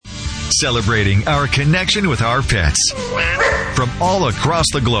celebrating our connection with our pets. From all across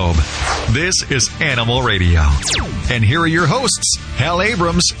the globe, this is Animal Radio. And here are your hosts, Hal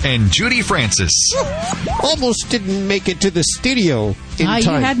Abrams and Judy Francis. Almost didn't make it to the studio in time.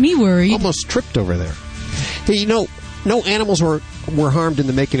 You had me worried. Almost tripped over there. Hey, no animals were harmed in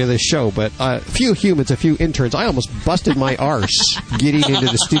the making of this show, but a few humans, a few interns. I almost busted my arse getting into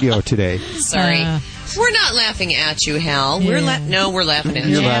the studio today. Sorry. We're not laughing at you, Hal. Yeah. We're laughing at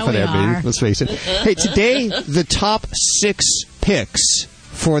you. You're laughing at me. Let's face it. Hey, today, the top 6 picks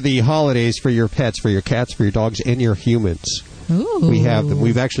for the holidays for your pets, for your cats, for your dogs, and your humans. Ooh. We have them.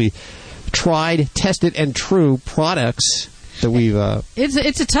 We've actually tried, tested, and true products that we've...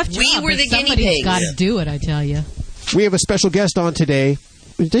 It's a tough job. We were the guinea Somebody's pigs. got to do it, I tell you. We have a special guest on today.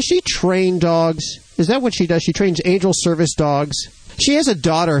 Does she train dogs? Is that what she does? She trains angel service dogs. She has a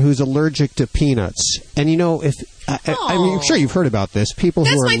daughter who's allergic to peanuts. And you know, I'm sure you've heard about this. People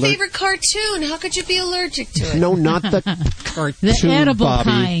That's who are my favorite cartoon. How could you be allergic to it? No, not the cartoon, The edible Bobby.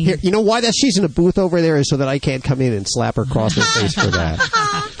 kind. Here, you know why she's in a booth over there is so that I can't come in and slap her across her face for that.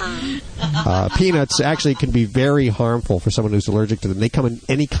 Peanuts actually can be very harmful for someone who's allergic to them. They come in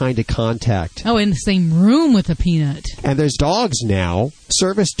any kind of contact. Oh, in the same room with a peanut. And there's dogs now,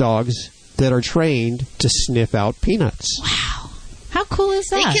 service dogs, that are trained to sniff out peanuts. Wow. How cool is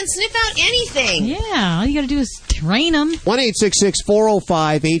They that? can sniff out anything. Yeah, all you got to do is train them.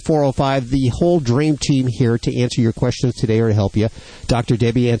 1-866-405-8405. The whole dream team here to answer your questions today or to help you. Dr.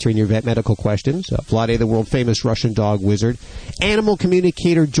 Debbie answering your vet medical questions. Vlade, the world-famous Russian dog wizard. Animal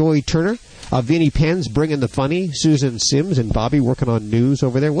communicator Joy Turner. Vinnie Penn's bringing the funny. Susan Sims and Bobby working on news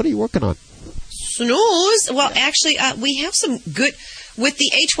over there. What are you working on? Snooze. Well, actually, we have some good... With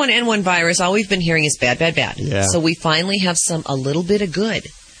the H1N1 virus, all we've been hearing is bad, bad, bad. Yeah. So we finally have a little bit of good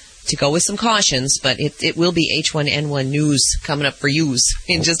to go with some cautions, but it will be H1N1 news coming up for yous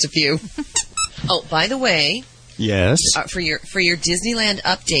in just a few. Oh, by the way... Yes. For your Disneyland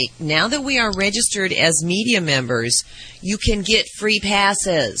update, now that we are registered as media members, you can get free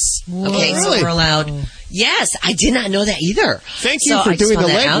passes. Whoa. Okay, so Really? we're allowed. Yes, I did not know that either. Thank you for doing the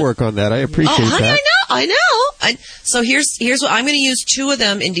legwork on that. I appreciate honey, that. I know. So here's what I'm going to use 2 of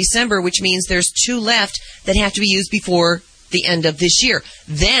them in December, which means there's 2 left that have to be used before the end of this year.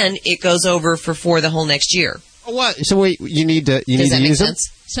 Then it goes over for the whole next year. What? So wait, you need to Does that make use them?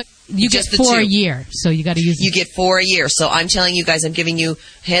 sense? So you Just get the 4 a 2. year, so you got to use them. You get 4 a year. So I'm telling you guys, I'm giving you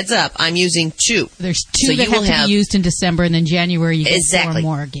heads up. I'm using 2. There's 2 So that you will have to be used in December, and then January you get 4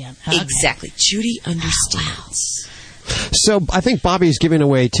 more again. Okay. Exactly. Judy understands. So I think Bobby's giving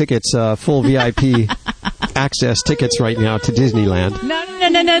away tickets, full VIP access tickets right now to Disneyland. No.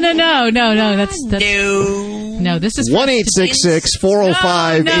 That's no. This is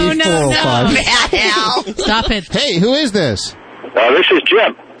 1-866-405-8405. Stop it. Hey, who is this? This is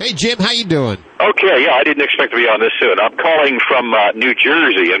Jim. Hey, Jim, how you doing? Okay, yeah, I didn't expect to be on this soon. I'm calling from New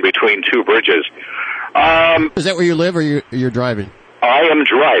Jersey in between 2 bridges. Is that where you live or you're driving? I am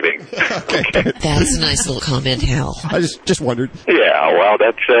driving. Okay. That's a nice little comment, Hal. I just wondered. Yeah, well,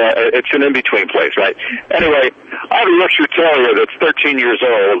 that's it's an in-between place, right? Anyway, I have a Yorkshire Terrier that's 13 years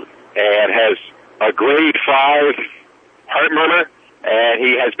old and has a grade 5 heart murmur, and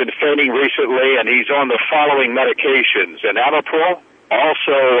he has been fainting recently, and he's on the following medications: enalapril,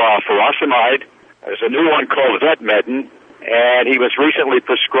 also furosemide. There's a new one called Vetmedin, and he was recently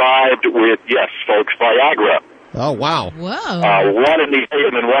prescribed with, yes, folks, Viagra. Oh, wow. Whoa. One in the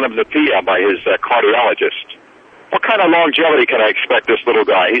AM and one in the PM by his cardiologist. What kind of longevity can I expect this little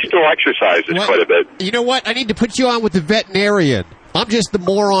guy? He still exercises quite a bit. You know what? I need to put you on with the veterinarian. I'm just the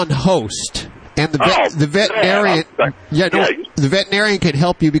moron host. And the veterinarian, the veterinarian can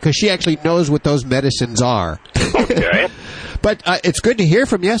help you because she actually knows what those medicines are. Okay. But it's good to hear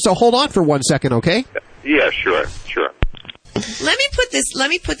from you. So hold on for 1 second, okay? Yeah, sure. Let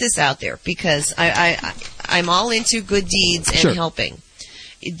me put this out there because I'm all into good deeds and helping.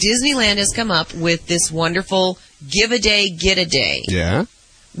 Disneyland has come up with this wonderful give a day, get a day. Yeah.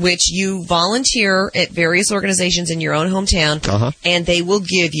 Which you volunteer at various organizations in your own hometown, and they will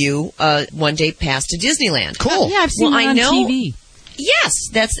give you a 1-day pass to Disneyland. Cool. Yeah, I've seen it on TV. Yes,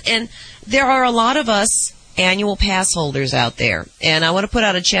 and there are a lot of us annual pass holders out there, and I want to put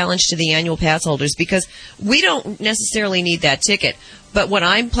out a challenge to the annual pass holders because we don't necessarily need that ticket. But what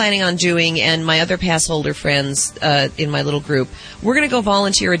I'm planning on doing, and my other pass holder friends in my little group, we're going to go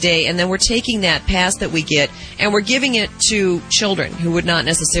volunteer a day, and then we're taking that pass that we get, and we're giving it to children who would not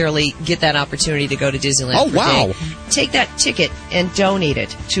necessarily get that opportunity to go to Disneyland for a day. Take that ticket and donate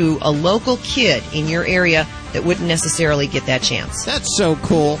it to a local kid in your area that wouldn't necessarily get that chance. That's so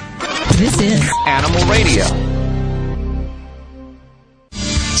cool. This is Animal Radio.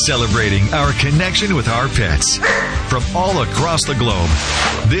 celebrating our connection with our pets. From all across the globe,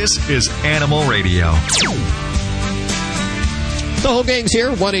 this is Animal Radio. The whole gang's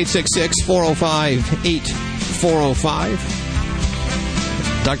here,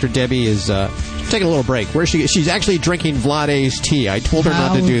 1-866-405-8405. Dr. Debbie is taking a little break. Where's she? She's actually drinking Vlade's tea. I told her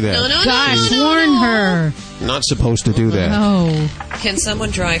not to do that. Gosh, warn her. Not supposed to do that. No. Can someone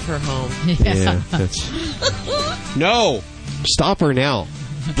drive her home? Yeah, that's... No! Stop her now.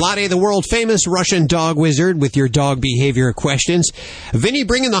 Vlade, the world-famous Russian dog wizard with your dog behavior questions. Vinny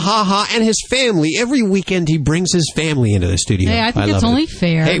bringing the ha-ha and his family. Every weekend he brings his family into the studio. Hey, I think it's only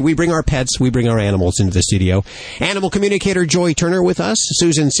fair. Hey, we bring our pets, we bring our animals into the studio. Animal communicator Joy Turner with us.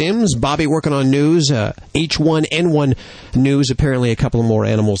 Susan Sims. Bobby working on news. H1N1 news. Apparently a couple of more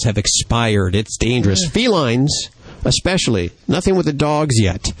animals have expired. It's dangerous. Felines, especially. Nothing with the dogs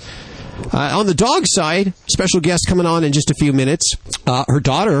yet. On the dog side, special guest coming on in just a few minutes. Her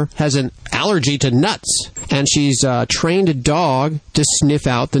daughter has an allergy to nuts, and she's trained a dog to sniff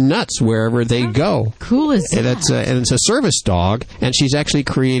out the nuts wherever they go. Cool is that? And it's a service dog, and she's actually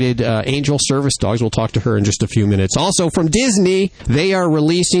created Angel service dogs. We'll talk to her in just a few minutes. Also from Disney, they are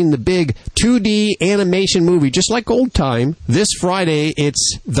releasing the big 2D animation movie, just like old time. This Friday,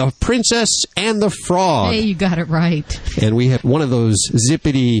 it's The Princess and the Frog. Hey, you got it right. And we have one of those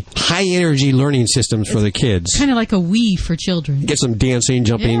zippity, high-energy learning systems for the kids. Kind of like a Wii for children. Get some dancing,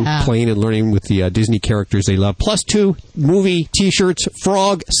 jumping, playing, and learning with the Disney characters they love. Plus 2 movie T-shirts,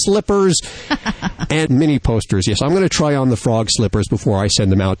 frog slippers, and mini posters. Yes, I'm going to try on the frog slippers before I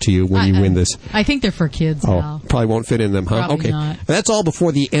send them out to you when you win this. I think they're for kids now. Probably won't fit in them, huh? Probably okay. not. That's all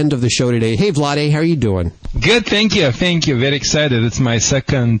before the end of the show today. Hey, Vlade, how are you doing? Good, thank you. Thank you. Very excited. It's my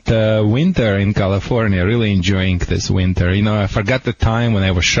second winter in California. Really enjoying this winter. You know, I forgot the time when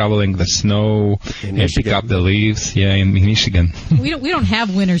I was shoveling the snow and pick up the leaves. Yeah, in Michigan. We don't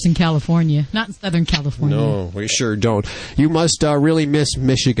have winters in California. Not in Southern California. No, we sure don't. You must really miss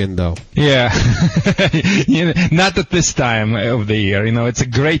Michigan, though. Yeah. Not at this time of the year. You know, it's a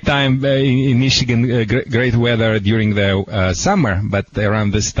great time in Michigan, great weather during the summer, but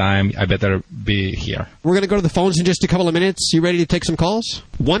around this time, I better be here. We're going to go to the phones in just a couple of minutes. You ready to take some calls?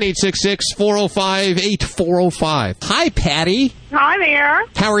 1-866-405-8405. Hi, Patty. Hi there.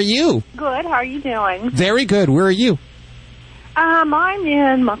 How are you? Good. How are you doing? Very good. Where are you? I'm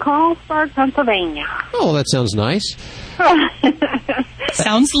in McCallsburg, Pennsylvania. Oh, that sounds nice.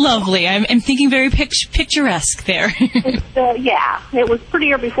 Sounds lovely. I'm thinking very picturesque there. Yeah, it was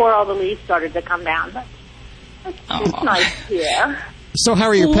prettier before all the leaves started to come down, but it's nice here. So how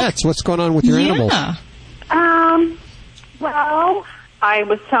are your pets? What's going on with your animals? Well, I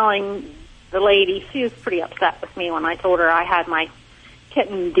was telling the lady, she was pretty upset with me when I told her I had my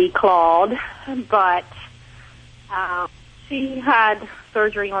kitten declawed, but she had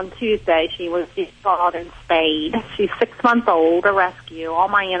surgery on Tuesday. She was declawed and spayed. She's 6 months old, a rescue. All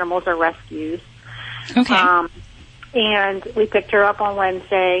my animals are rescues. Okay. And we picked her up on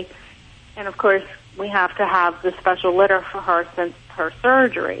Wednesday, and of course we have to have the special litter for her since her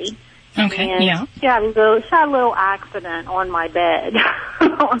surgery. Okay, and yeah. She had a little accident on my bed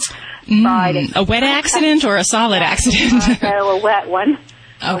on Friday. A wet accident or a solid accident? No, a wet one.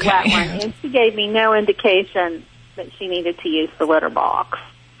 Okay. A wet one. And she gave me no indication that she needed to use the litter box.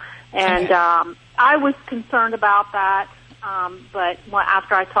 And I was concerned about that, but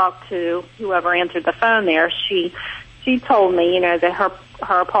after I talked to whoever answered the phone there, she told me, that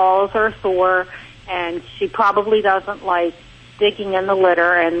her paws are sore, and she probably doesn't like digging in the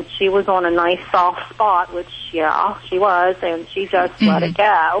litter, and she was on a nice soft spot, which, yeah, she was, and she just let it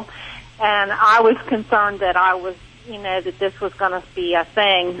go. And I was concerned that that this was going to be a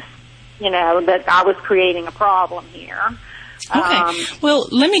thing, that I was creating a problem here. Okay. Well,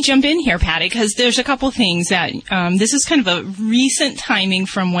 let me jump in here, Patty, because there's a couple things that this is kind of a recent timing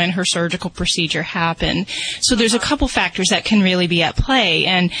from when her surgical procedure happened. So there's a couple factors that can really be at play.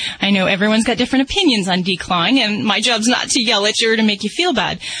 And I know everyone's got different opinions on declawing, and my job's not to yell at you or to make you feel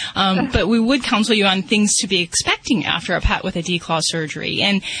bad. But we would counsel you on things to be expecting after a pet with a declaw surgery.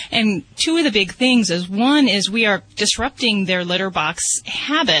 And two of the big things is, one is we are disrupting their litter box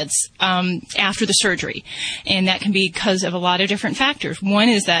habits after the surgery. And that can be because of a lot of different factors. One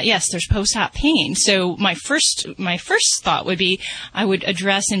is that, yes, there's post-op pain. So my first thought would be I would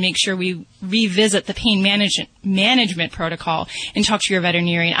address and make sure we revisit the pain management protocol and talk to your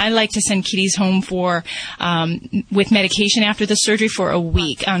veterinarian. I like to send kitties home with medication after the surgery for a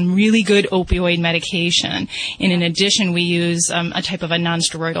week on really good opioid medication. And in addition, we use a type of a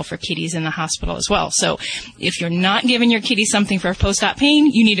non-steroidal for kitties in the hospital as well. So if you're not giving your kitty something for post-op pain,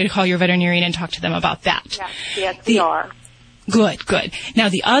 you need to call your veterinarian and talk to them about that. Yes, we are. Good. Now,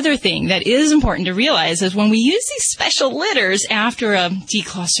 the other thing that is important to realize is when we use these special litters after a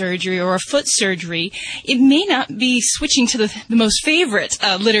declaw surgery or a foot surgery, it may not be switching to the most favorite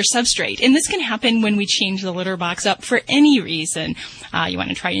litter substrate. And this can happen when we change the litter box up for any reason. You want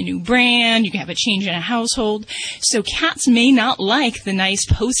to try a new brand, you can have a change in a household. So cats may not like the nice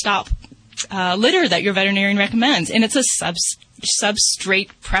post-op litter that your veterinarian recommends, and it's a substrate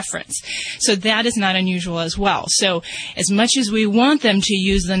preference. So that is not unusual as well. So as much as we want them to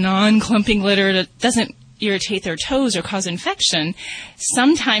use the non-clumping litter that doesn't irritate their toes or cause infection,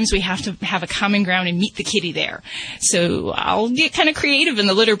 sometimes we have to have a common ground and meet the kitty there. So I'll get kind of creative in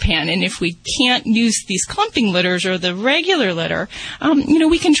the litter pan, and if we can't use these clumping litters or the regular litter,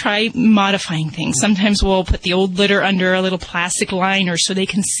 we can try modifying things. Sometimes we'll put the old litter under a little plastic liner so they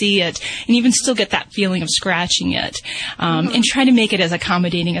can see it and even still get that feeling of scratching it, and try to make it as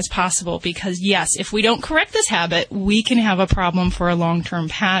accommodating as possible, because yes, if we don't correct this habit, we can have a problem for a long-term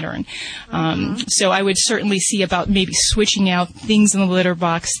pattern. So I would certainly see about maybe switching out things in the litter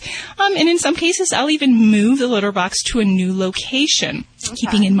box. And in some cases, I'll even move the litter box to a new location. Okay.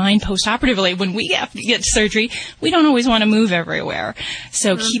 Keeping in mind post-operatively, when we have to get surgery, we don't always want to move everywhere.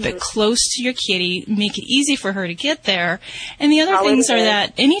 So keep it close to your kitty, make it easy for her to get there. And the other things are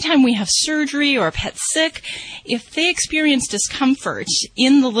that anytime we have surgery or a pet sick, if they experience discomfort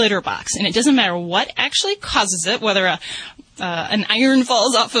in the litter box, and it doesn't matter what actually causes it, whether an iron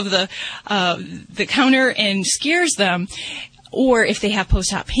falls off of the counter and scares them, or if they have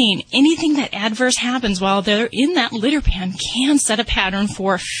post-op pain, anything that adverse happens while they're in that litter pan can set a pattern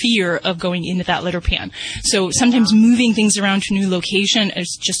for fear of going into that litter pan. So sometimes moving things around to a new location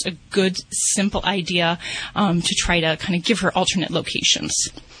is just a good, simple idea to try to kind of give her alternate locations.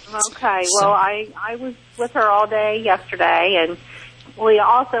 Okay. Well, I was with her all day yesterday, and we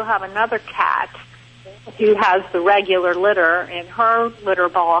also have another cat who has the regular litter, and her litter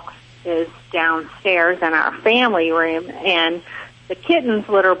box is downstairs in our family room, and the kitten's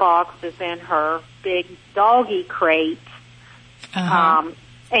litter box is in her big doggy crate. And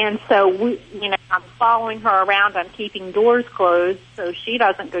so I'm following her around. I'm keeping doors closed so she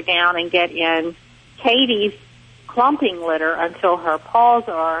doesn't go down and get in Katie's clumping litter until her paws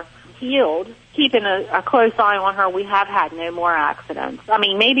are healed. Keeping a close eye on her. We have had no more accidents. I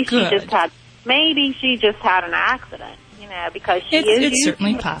mean, maybe she just had an accident, because it's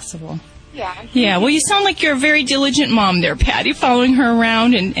certainly possible. Yeah. Well, you sound like you're a very diligent mom there, Patty, following her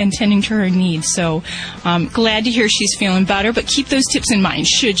around and tending to her needs. So glad to hear she's feeling better, but keep those tips in mind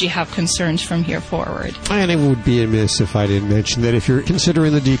should you have concerns from here forward. And it would be amiss if I didn't mention that if you're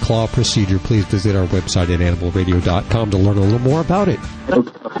considering the declaw procedure, please visit our website at animalradio.com to learn a little more about it.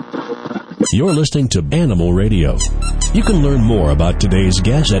 You're listening to Animal Radio. You can learn more about today's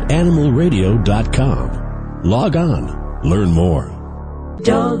guest at animalradio.com. Log on. Learn more.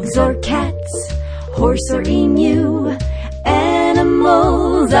 Dogs or cats, horse or emu,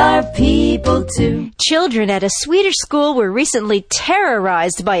 animals are people too. Children at a Swedish school were recently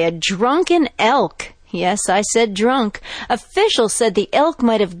terrorized by a drunken elk. Yes, I said drunk. Officials said the elk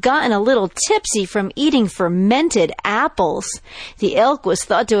might have gotten a little tipsy from eating fermented apples. The elk was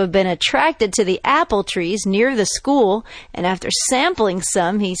thought to have been attracted to the apple trees near the school, and after sampling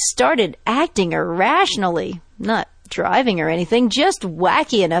some, he started acting irrationally. Not driving or anything, just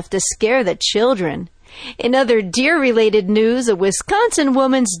wacky enough to scare the children. In other deer-related news, a Wisconsin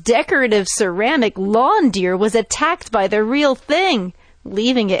woman's decorative ceramic lawn deer was attacked by the real thing,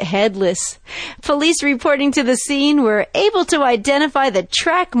 leaving it headless. Police reporting to the scene were able to identify the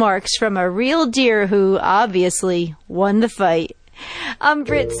track marks from a real deer who obviously won the fight. I'm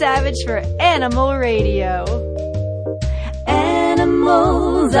Britt Savage for Animal Radio.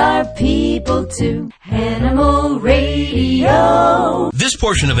 Animals are people too. Animal Radio. This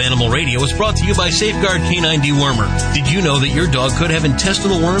portion of Animal Radio is brought to you by Safeguard Canine Dewormer. Did you know that your dog could have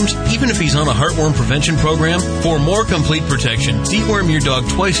intestinal worms even if he's on a heartworm prevention program? For more complete protection, deworm your dog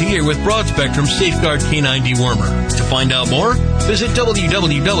twice a year with broad-spectrum Safeguard Canine Dewormer. To find out more, visit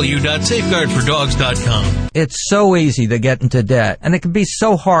www.safeguardfordogs.com. It's so easy to get into debt, and it can be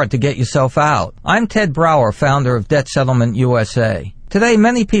so hard to get yourself out. I'm Ted Brower, founder of Debt Settlement USA. Today,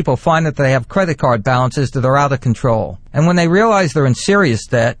 many people find that they have credit card balances that are out of control. And when they realize they're in serious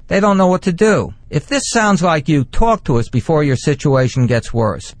debt, they don't know what to do. If this sounds like you, talk to us before your situation gets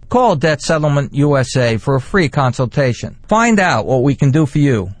worse. Call Debt Settlement USA for a free consultation. Find out what we can do for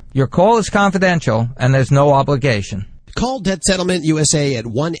you. Your call is confidential, and there's no obligation. Call Debt Settlement USA at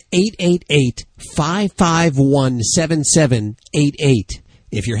 1-888-551-7788.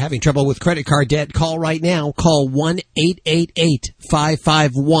 If you're having trouble with credit card debt, call right now. Call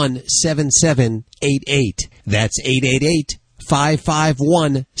 1-888-551-7788. That's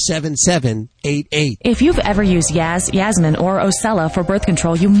 888-551-7788. If you've ever used Yaz, Yasmin, or Ocella for birth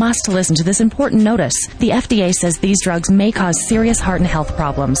control, you must listen to this important notice. The FDA says these drugs may cause serious heart and health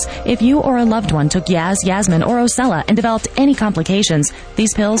problems. If you or a loved one took Yaz, Yasmin, or Ocella and developed any complications,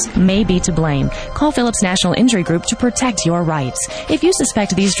 these pills may be to blame. Call Phillips National Injury Group to protect your rights. If you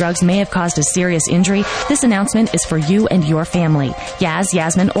suspect these drugs may have caused a serious injury, this announcement is for you and your family. Yaz,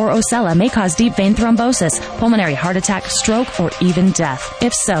 Yasmin, or Ocella may cause deep vein thrombosis, pulmonary heart attack, stroke, or even death.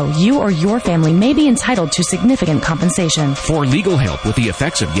 If so, you or your family may be entitled to significant compensation. For legal help with the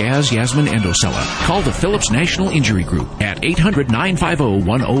effects of Yaz, Yasmin, and Ocella, call the Phillips National Injury Group at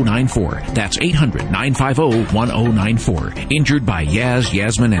 800-950-1094. That's 800-950-1094. Injured by Yaz,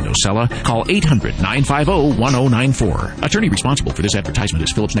 Yasmin, and Ocella, call 800-950-1094. Attorney responsible for this advertisement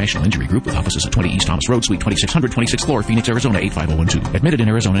is Phillips National Injury Group with offices at 20 East Thomas Road, Suite 2600, 26th floor, Phoenix, Arizona 85012. Admitted in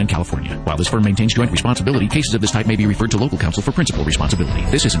Arizona and California. While this firm maintains joint responsibility, cases of this type may be referred to local counsel for principal responsibility.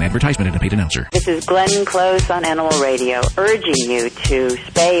 This is an advertisement and a paid announcer. This is Glenn Close on Animal Radio, urging you to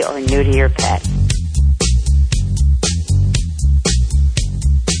spay or neuter your pet.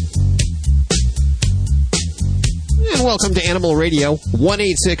 And welcome to Animal Radio,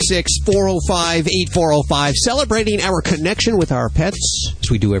 1-866-405-8405, celebrating our connection with our pets, as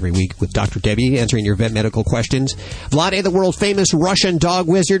we do every week with Dr. Debbie, answering your vet medical questions. Vlade, the world-famous Russian dog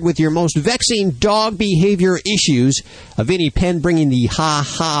wizard, with your most vexing dog behavior issues. Vinny Penn bringing the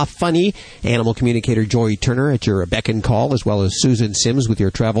ha-ha funny. Animal communicator Joy Turner at your beck and call, as well as Susan Sims with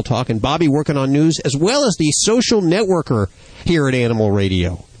your travel talk. And Bobby working on news, as well as the social networker here at Animal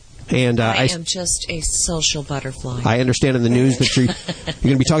Radio. And I am just a social butterfly. I understand in the news that you're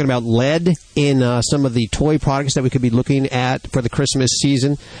going to be talking about lead in some of the toy products that we could be looking at for the Christmas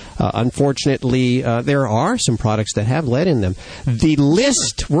season. Unfortunately, there are some products that have lead in them. The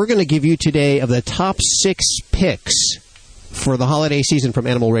list we're going to give you today of the top 6 picks for the holiday season from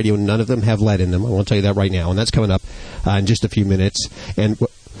Animal Radio, none of them have lead in them. I want to tell you that right now, and that's coming up in just a few minutes. And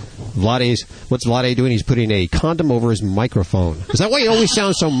what's Vlade doing? He's putting a condom over his microphone. Is that why he always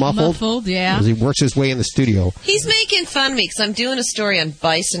sounds so muffled? Muffled, yeah. As he works his way in the studio. He's making fun of me because I'm doing a story on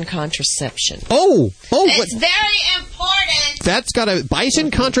bison contraception. It's very important. That's got a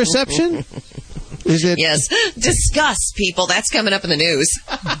bison contraception? Is it? Yes. Discuss, people. That's coming up in the news.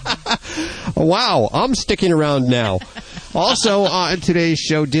 Wow. I'm sticking around now. Also, on today's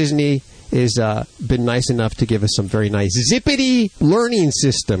show, Disney has been nice enough to give us some very nice Zippity learning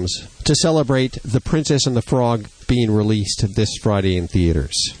systems to celebrate The Princess and the Frog being released this Friday in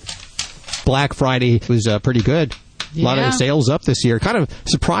theaters. Black Friday was pretty good. Yeah. A lot of sales up this year. Kind of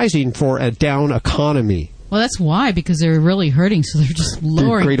surprising for a down economy. Well, that's why, because they're really hurting, so they're just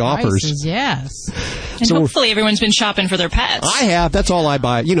lowering great prices. Offers. Yes. And so hopefully everyone's been shopping for their pets. I have. That's all I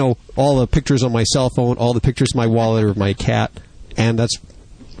buy. You know, all the pictures on my cell phone, all the pictures in my wallet of my cat, and that's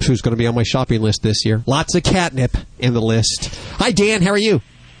who's going to be on my shopping list this year. Lots of catnip in the list. Hi, Dan. How are you?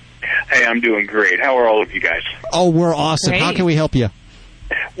 Hey, I'm doing great. How are all of you guys? Oh, we're awesome. Great. How can we help you?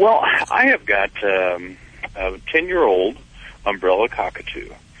 Well, I have got a 10-year-old umbrella cockatoo.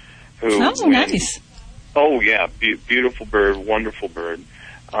 Nice. Oh, yeah. Beautiful bird, wonderful bird.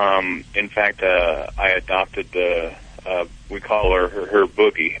 In fact, I adopted we call her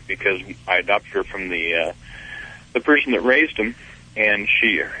Boogie, because I adopted her from the person that raised him, and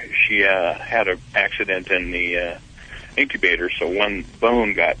she had an accident in the incubator, so one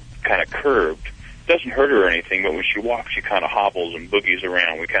bone got kind of curved. Doesn't hurt her or anything, but when she walks, she kind of hobbles and boogies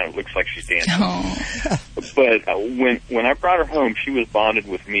around. We kind of looks like she's dancing. Oh. But when I brought her home, she was bonded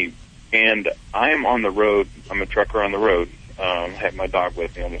with me. And I am on the road. I'm a trucker on the road. I have my dog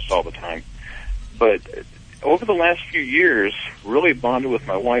with me almost all the time. But over the last few years, really bonded with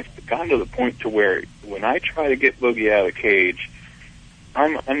my wife, but gotten to the point to where when I try to get Boogie out of the cage,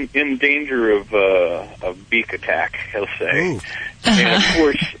 I'm in danger of beak attack, he'll say. And of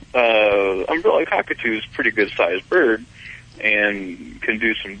course, umbrella cockatoo is a pretty good sized bird and can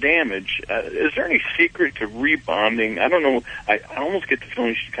do some damage. Is there any secret to rebonding? I don't know. I almost get the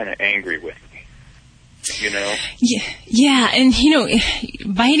feeling she's kind of angry with me. You know? Yeah, and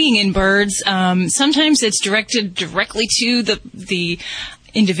biting in birds, sometimes it's directed directly to the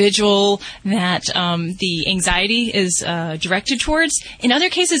individual that the anxiety is directed towards. In other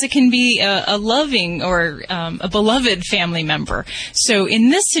cases, it can be a loving or a beloved family member. So in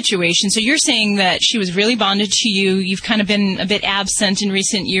this situation, so you're saying that she was really bonded to you. You've kind of been a bit absent in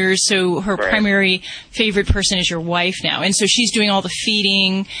recent years, so her primary favorite person is your wife now. And so she's doing all the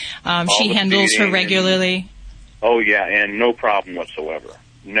feeding. She handles her regularly. Oh, yeah, and no problem whatsoever.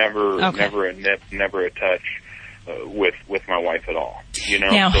 Never a nip, never a touch. with my wife at all. You know,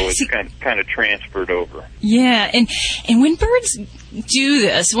 Now, so it's kind of transferred over. Yeah, and when birds do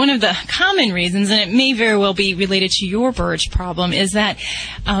this, one of the common reasons, and it may very well be related to your bird's problem, is that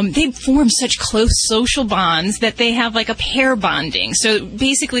they form such close social bonds that they have like a pair bonding. So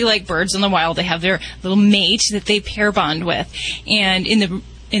basically, like birds in the wild, they have their little mate that they pair bond with. And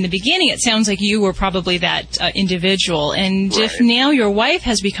in the beginning, it sounds like you were probably that individual. And if now your wife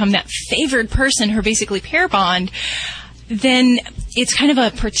has become that favored person, her basically pair bond, then it's kind of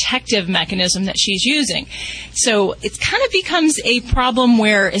a protective mechanism that she's using. So it kind of becomes a problem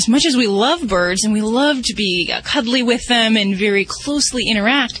where, as much as we love birds and we love to be cuddly with them and very closely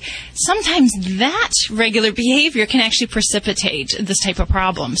interact, sometimes that regular behavior can actually precipitate this type of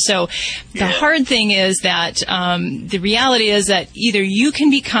problem. So the hard thing is that the reality is that either you can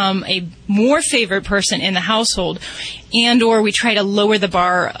become a more favored person in the household, and or we try to lower the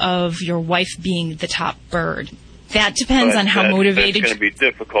bar of your wife being the top bird. That depends on how motivated. It's going to be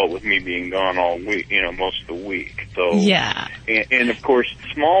difficult with me being gone all week, most of the week. So yeah, and of course,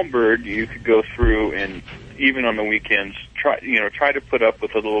 small bird, you could go through and even on the weekends try to put up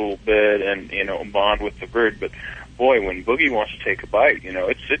with it a little bit and bond with the bird. But boy, when Boogie wants to take a bite,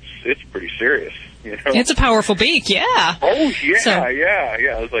 it's pretty serious. It's a powerful beak, yeah. Oh yeah,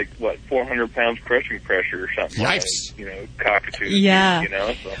 yeah. It's like 400 pounds crushing pressure or something. Nice. Cockatoo. Yeah.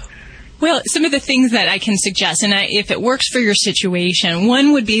 So. Well, some of the things that I can suggest, and if it works for your situation,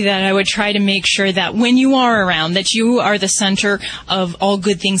 one would be that I would try to make sure that when you are around, that you are the center of all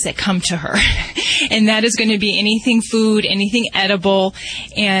good things that come to her. And that is going to be anything food, anything edible,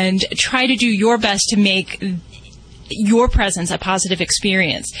 and try to do your best to make your presence a positive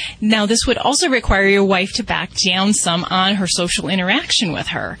experience. Now, this would also require your wife to back down some on her social interaction with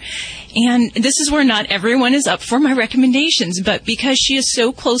her. And this is where not everyone is up for my recommendations, but because she is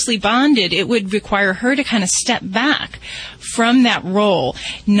so closely bonded, it would require her to kind of step back from that role,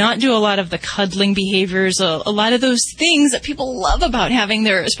 not do a lot of the cuddling behaviors, a lot of those things that people love about having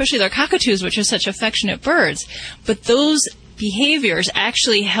especially their cockatoos, which are such affectionate birds. But those behaviors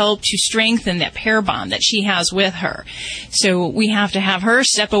actually help to strengthen that pair bond that she has with her. So we have to have her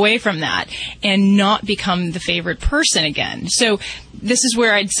step away from that and not become the favorite person again. So this is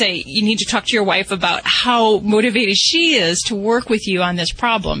where I'd say you need to talk to your wife about how motivated she is to work with you on this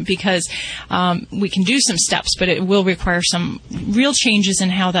problem, because we can do some steps, but it will require some real changes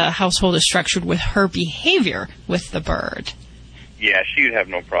in how the household is structured with her behavior with the bird. Yeah, she would have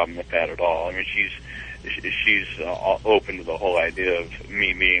no problem with that at all. I mean, she's open to the whole idea of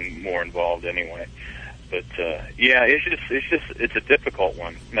me being more involved anyway. But it's a difficult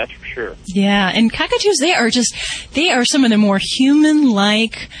one, that's for sure. Yeah, and cockatoos, they are some of the more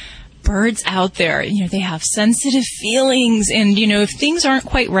human-like birds out there. They have sensitive feelings, and if things aren't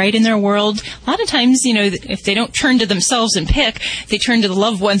quite right in their world, a lot of times, if they don't turn to themselves and pick, they turn to the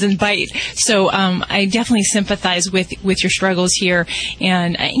loved ones and bite. So I definitely sympathize with your struggles here,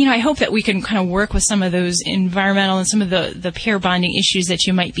 and I hope that we can kind of work with some of those environmental and some of the pair bonding issues that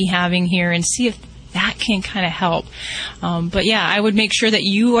you might be having here, and see if that can kind of help. But yeah, I would make sure that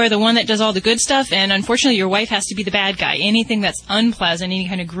you are the one that does all the good stuff, and unfortunately your wife has to be the bad guy. Anything that's unpleasant, any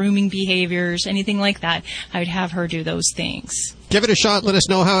kind of grooming behaviors, anything like that, I would have her do those things. Give it a shot. Let us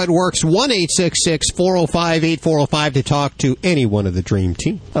know how it works. 1-866-405-8405 to talk to any one of the Dream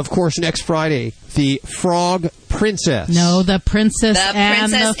Team. Of course, next Friday, the Frog Princess. No, the Princess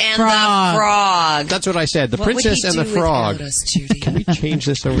and the Frog. That's what I said. The Princess and the Frog. Can we change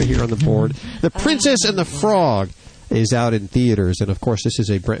this over here on the board? The Princess and the Frog is out in theaters, and of course, this is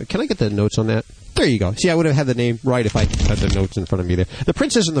a... Can I get the notes on that? There you go. See, I would have had the name right if I had the notes in front of me there. The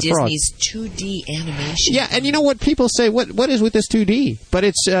Princess and the Frog. Disney's 2D animation. Yeah, and you know what people say? What is with this 2D? But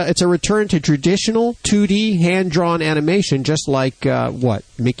it's a return to traditional 2D hand-drawn animation, just like,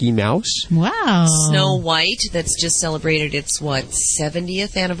 Mickey Mouse? Wow. Snow White, that's just celebrated its,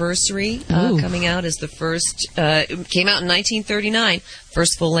 70th anniversary, coming out as the first... came out in 1939,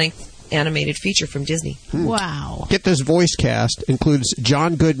 first full-length animated feature from Disney. Wow. Get this voice cast. Includes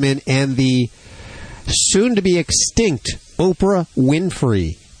John Goodman and the soon-to-be extinct Oprah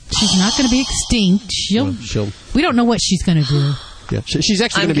Winfrey. She's not going to be extinct. We don't know what she's going to do. Yeah, she's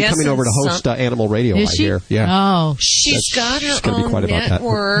actually going to be coming over to host Animal Radio, I hear. Yeah. Oh. She's got her own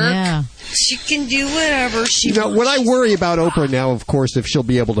network. Yeah. She can do whatever she wants. What I worry about Oprah now, of course, if she'll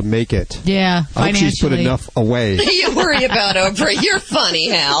be able to make it. Yeah, I hope she's put enough away. You worry about Oprah. You're funny,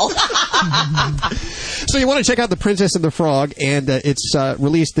 Hal. So you want to check out The Princess and the Frog, and it's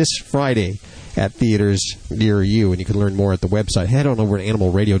released this Friday at theaters near you, and you can learn more at the website. Head on over to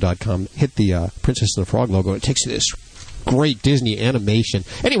animalradio.com, hit the Princess and the Frog logo, and it takes you to this great Disney animation.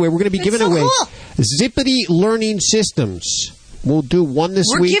 Anyway, we're going to be giving away Zippity Learning Systems. We'll do one this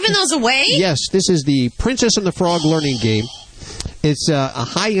week. We're giving those away? Yes, this is the Princess and the Frog learning game. It's a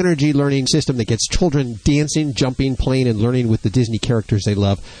high-energy learning system that gets children dancing, jumping, playing, and learning with the Disney characters they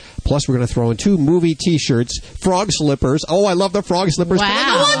love. Plus, we're going to throw in 2 movie T-shirts, frog slippers. Oh, I love the frog slippers. Wow.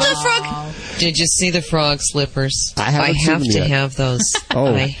 I want the frog. Did you see the frog slippers? I have to have those.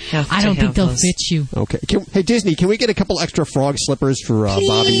 Oh. I don't think they'll fit you. Okay. Hey, Disney, can we get a couple extra frog slippers for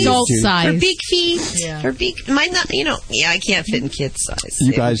Bobby? Adult size. For big feet. Yeah. For big, I can't fit in kids' size.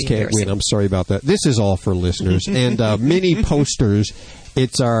 You guys can't win. I'm sorry about that. This is all for listeners. And mini posters.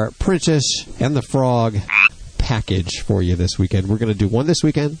 It's our Princess and the Frog package for you this weekend. We're going to do one this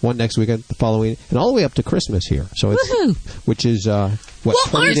weekend, one next weekend, the following, and all the way up to Christmas here. So it's, which is, 20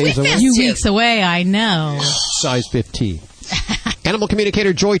 days away? A few weeks away, I know. Size 15. Animal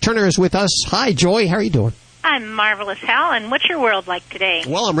communicator Joy Turner is with us. Hi, Joy. How are you doing? I'm marvelous, Hal. And what's your world like today?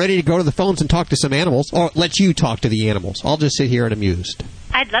 Well, I'm ready to go to the phones and talk to some animals, or let you talk to the animals. I'll just sit here and amused.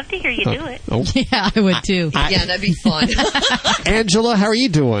 I'd love to hear you do it. Oh. Yeah, I would too. Yeah, that'd be fun. Angela, how are you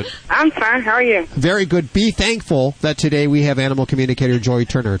doing? I'm fine. How are you? Very good. Be thankful that today we have animal communicator Joy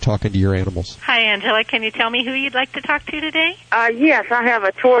Turner talking to your animals. Hi, Angela. Can you tell me who you'd like to talk to today? Yes, I have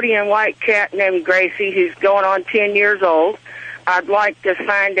a Tortian white cat named Gracie who's going on 10 years old. I'd like to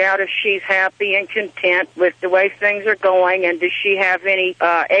find out if she's happy and content with the way things are going, and does she have any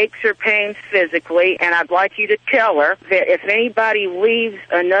aches or pains physically. And I'd like you to tell her that if anybody leaves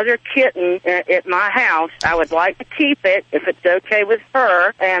another kitten at my house, I would like to keep it, if it's okay with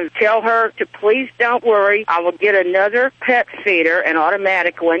her, and tell her to please don't worry. I will get another pet feeder, an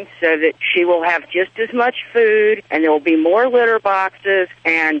automatic one, so that she will have just as much food, and there will be more litter boxes,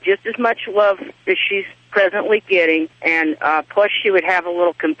 and just as much love as she's presently getting, and plus she would have a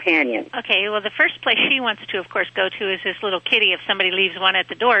little companion. Okay, well, the first place she wants to, of course, go to is this little kitty if somebody leaves one at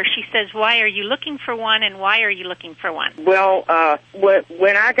the door. She says, why are you looking for one, and why are you looking for one? Well,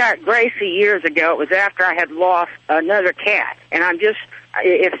 when I got Gracie years ago, it was after I had lost another cat, and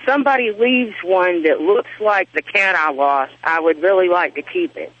if somebody leaves one that looks like the cat I lost, I would really like to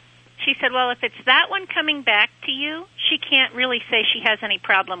keep it. She said, well, if it's that one coming back to you, she can't really say she has any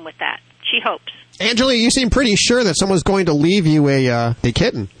problem with that. She hopes. Angela, you seem pretty sure that someone's going to leave you a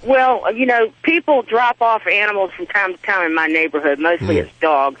kitten. Well, people drop off animals from time to time in my neighborhood. Mostly it's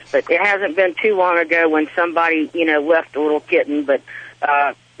dogs, but it hasn't been too long ago when somebody, left a little kitten. But,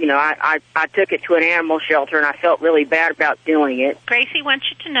 I took it to an animal shelter, and I felt really bad about doing it. Gracie wants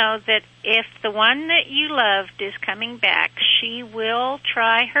you to know that if the one that you loved is coming back, she will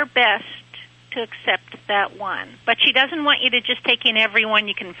try her best to accept that one. But she doesn't want you to just take in every one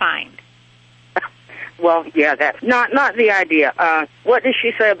you can find. Well, yeah, that's not the idea. What does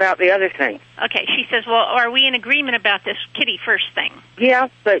she say about the other thing? Okay, she says, well, are we in agreement about this kitty first thing? Yeah,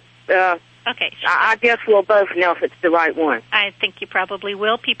 but okay, I guess we'll both know if it's the right one. I think you probably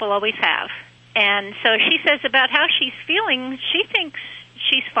will. People always have. And so she says about how she's feeling, she thinks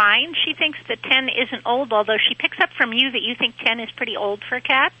she's fine. She thinks that 10 isn't old, although she picks up from you that you think 10 is pretty old for a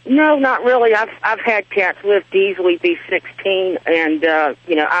cat. No, not really. I've had cats live to easily be 16, and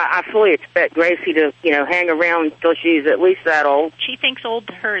I fully expect Gracie to hang around until she's at least that old. She thinks old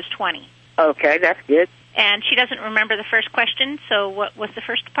to her is 20. Okay, that's good. And she doesn't remember the first question, so what was the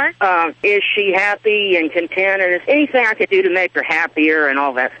first part? Is she happy and content, and is anything I could do to make her happier and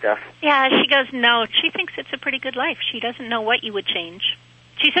all that stuff? Yeah, she goes, no. She thinks it's a pretty good life. She doesn't know what you would change.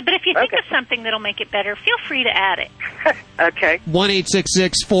 She said, but if you think of something that'll make it better, feel free to add it. Okay.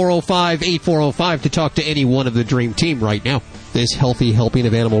 1-866-405-8405 to talk to any one of the Dream Team right now. This healthy helping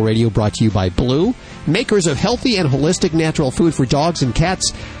of Animal Radio brought to you by Blue, makers of healthy and holistic natural food for dogs and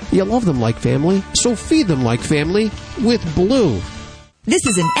cats. You love them like family, so feed them like family with Blue. This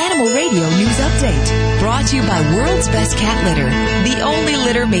is an Animal Radio news update brought to you by World's Best Cat Litter, the only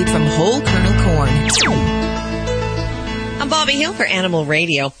litter made from whole kernel corn. I'm Bobby Hill for Animal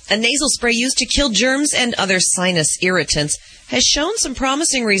Radio. A nasal spray used to kill germs and other sinus irritants has shown some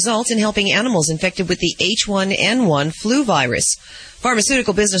promising results in helping animals infected with the H1N1 flu virus.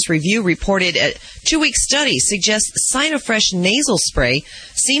 Pharmaceutical Business Review reported a 2-week study suggests Sinofresh nasal spray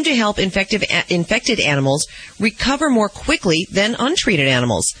seemed to help infected animals recover more quickly than untreated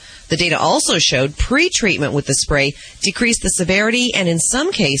animals. The data also showed pre-treatment with the spray decreased the severity and, in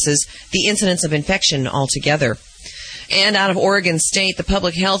some cases, the incidence of infection altogether. And out of Oregon State, the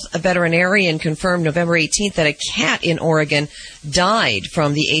public health veterinarian confirmed November 18th that a cat in Oregon died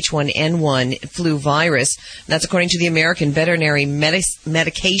from the H1N1 flu virus. That's according to the American Veterinary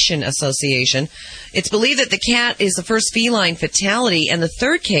Medication Association. It's believed that the cat is the first feline fatality and the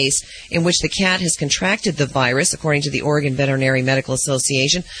third case in which the cat has contracted the virus, according to the Oregon Veterinary Medical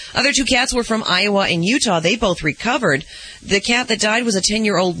Association. Other two cats were from Iowa and Utah. They both recovered. The cat that died was a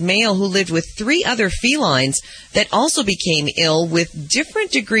 10-year-old male who lived with 3 other felines that also became ill with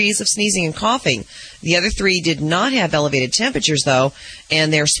different degrees of sneezing and coughing. The other 3 did not have elevated temperatures, though,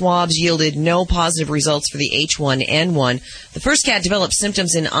 and their swabs yielded no positive results for the H1N1. The first cat developed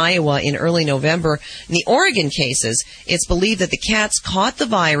symptoms in Iowa in early November. In the Oregon cases, it's believed that the cats caught the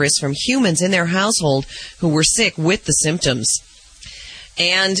virus from humans in their household who were sick with the symptoms.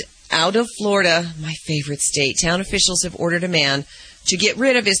 And out of Florida, my favorite state, town officials have ordered a man to get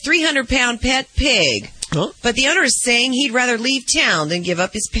rid of his 300-pound pet pig. Huh? But the owner is saying he'd rather leave town than give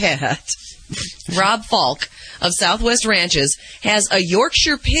up his pet. Rob Falk of Southwest Ranches has a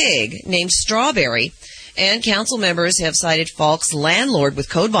Yorkshire pig named Strawberry, and council members have cited Falk's landlord with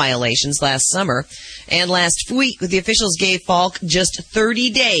code violations last summer. And last week, the officials gave Falk just 30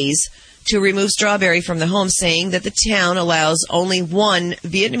 days to remove Strawberry from the home, saying that the town allows only one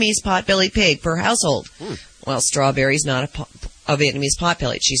Vietnamese potbelly pig per household. Well, Strawberry's not a Vietnamese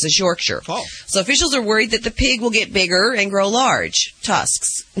potbelly. She's a Yorkshire. Oh. So officials are worried that the pig will get bigger and grow large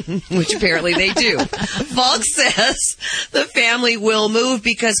tusks, which apparently they do. Falk says the family will move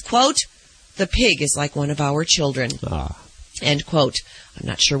because, quote, the pig is like one of our children, end quote. I'm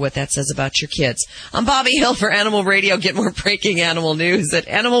not sure what that says about your kids. I'm Bobby Hill for Animal Radio. Get more breaking animal news at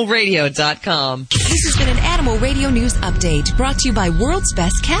animalradio.com. This has been an Animal Radio News Update brought to you by World's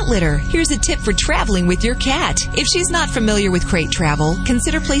Best Cat Litter. Here's a tip for traveling with your cat. If she's not familiar with crate travel,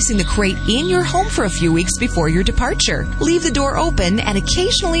 consider placing the crate in your home for a few weeks before your departure. Leave the door open and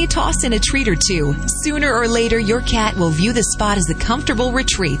occasionally toss in a treat or two. Sooner or later, your cat will view the spot as a comfortable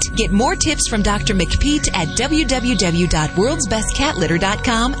retreat. Get more tips from Dr. McPeet at www.worldsbestcatliter.com/radio.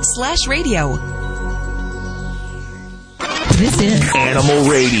 This is Animal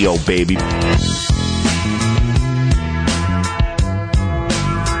Radio, baby.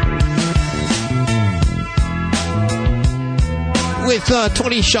 With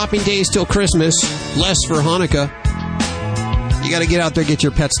 20 shopping days till Christmas, less for Hanukkah, you got to get out there and get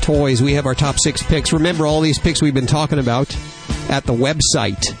your pets' toys. We have our top 6 picks. Remember all these picks we've been talking about at the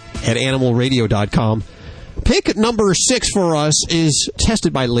website at animalradio.com. Pick number 6 for us is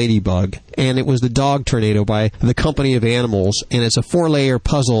tested by Ladybug, and it was the Dog Tornado by the Company of Animals, and it's a 4-layer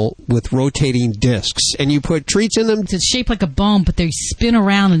puzzle with rotating discs, and you put treats in them. It's shaped like a bomb, but they spin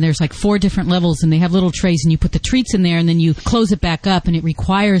around, and there's like 4 different levels, and they have little trays, and you put the treats in there, and then you close it back up, and it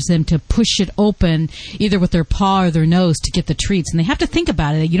requires them to push it open either with their paw or their nose to get the treats, and they have to think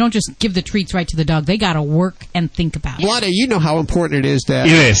about it. You don't just give the treats right to the dog. They got to work and think about it. Vlada, you know how important it is that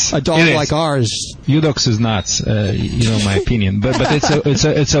a dog like ours... Udox is nuts. You know my opinion, but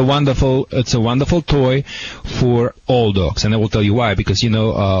it's a wonderful toy for all dogs, and I will tell you why. Because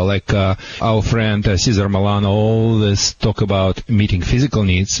our friend Cesar Milano always talk about meeting physical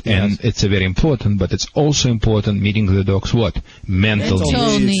needs, and it's very important. But it's also important meeting the dog's mental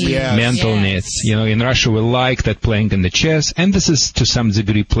needs. Yes. Mental needs. You know, in Russia we like that playing in the chess, and this is to some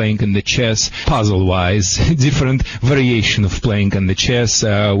degree playing in the chess puzzle-wise, different variation of playing in the chess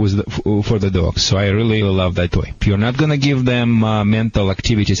for the dogs. So I really love that toy. If you're not going to give them mental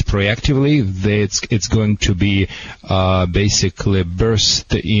activities proactively, it's going to be basically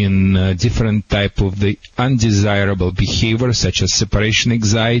burst in different type of the undesirable behavior, such as separation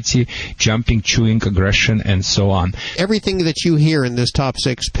anxiety, jumping, chewing, aggression, and so on. Everything that you hear in this top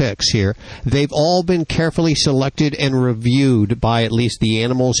 6 picks here, they've all been carefully selected and reviewed by at least the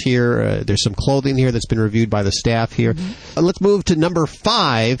animals here. There's some clothing here that's been reviewed by the staff here. Let's move to number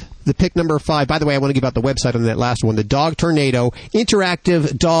 5. The pick number 5, by the way, I want to give out the website on that last one, the Dog Tornado,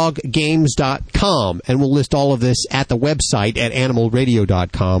 interactivedoggames.com, and we'll list all of this at the website at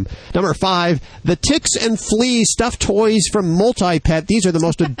animalradio.com. Number 5, the Ticks and Fleas stuffed toys from Multi-Pet. These are the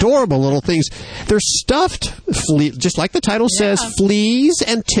most adorable little things. They're stuffed fleas, just like the title says, fleas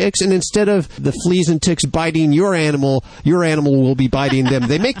and ticks, and instead of the fleas and ticks biting your animal will be biting them.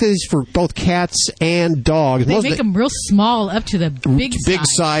 They make these for both cats and dogs. They make them real small up to the big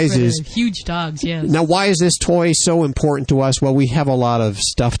size. sizes. For the huge dogs, yes. Now, why is this toy so important to us? Well, we have a lot of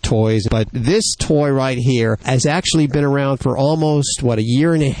stuffed toys, but this toy right here has actually been around for almost, a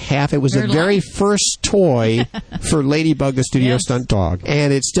year and a half. It was the very first toy for Ladybug, the studio stunt dog.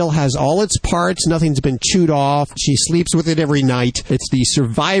 And it still has all its parts. Nothing's been chewed off. She sleeps with it every night. It's the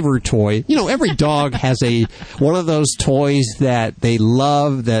Survivor toy. You know, every dog has one of those toys that they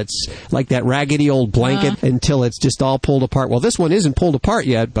love that's like that raggedy old blanket until it's just all pulled apart. Well, this one isn't pulled apart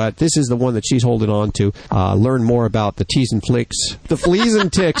yet, but this is the one that she's holding on to. Learn more about the teas and flicks, the fleas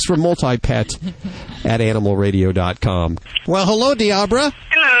and ticks from Multi-Pet at animalradio.com. Well, hello, Diabra.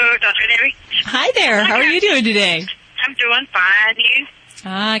 Hello, Dr. Debbie. Hi there. How are you doing today? I'm doing fine. You?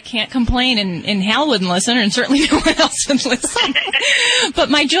 I can't complain, and Hal wouldn't listen, and certainly no one else would listen.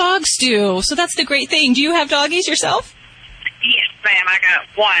 But my dogs do, so that's the great thing. Do you have doggies yourself? Yes, ma'am. I got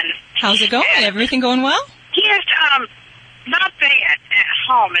one. How's it going? Everything going well? Yes, not bad at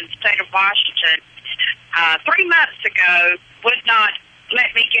home in the state of Washington. 3 months ago, would not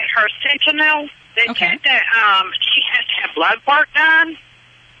let me get her Sentinel. They said that she has to have blood work done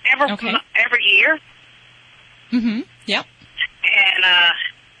every year. Mm-hmm. Yep. And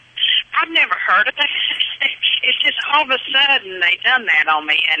I've never heard of that. It's just all of a sudden they done that on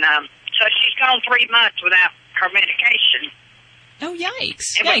me, and so she's gone 3 months without her medication. Oh,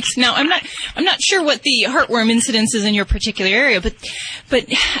 yikes. Yikes. Now, I'm not sure what the heartworm incidence is in your particular area, but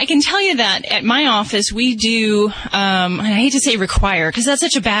I can tell you that at my office we do, and I hate to say require, because that's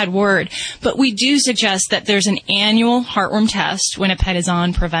such a bad word, but we do suggest that there's an annual heartworm test when a pet is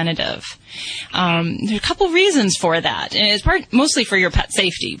on preventative. There are a couple reasons for that, and it's mostly for your pet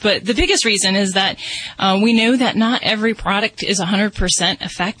safety. But the biggest reason is that we know that not every product is 100%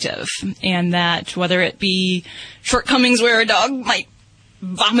 effective, and that whether it be shortcomings where a dog might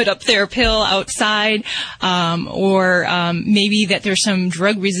vomit up their pill outside, or maybe that there's some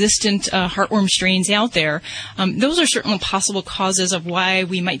drug-resistant heartworm strains out there. Those are certainly possible causes of why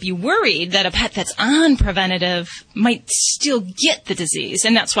we might be worried that a pet that's on preventative might still get the disease,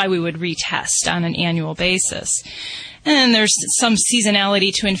 and that's why we would retest on an annual basis. And there's some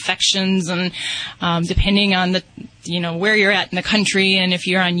seasonality to infections, and depending on where you're at in the country, and if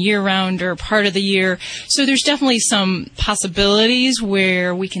you're on year-round or part of the year. So there's definitely some possibilities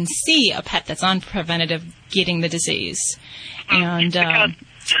where we can see a pet that's on preventative getting the disease. And because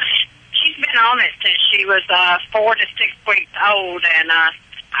she's been on it since she was 4 to 6 weeks old, and I'm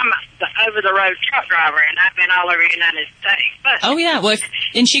the over-the-road truck driver, and I've been all over the United States. But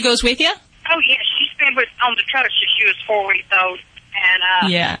and she goes with you? Oh, yeah, she's been on the truck since she was 4 weeks old, and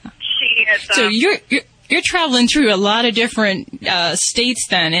she has. So you're traveling through a lot of different states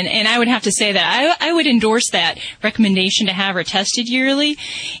then, and I would have to say that I would endorse that recommendation to have her tested yearly.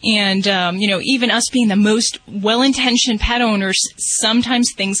 And even us being the most well-intentioned pet owners,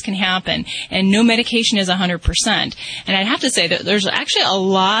 sometimes things can happen, and no medication is 100%. And I'd have to say that there's actually a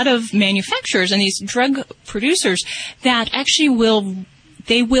lot of manufacturers and these drug producers that actually will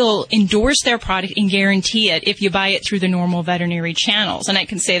endorse their product and guarantee it if you buy it through the normal veterinary channels. And I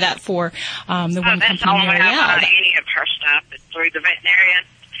can say that for the one company. That's all I buy any of her stuff is through the veterinarian.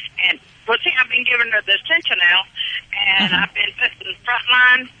 And I've been giving her the Sentinel, and I've been putting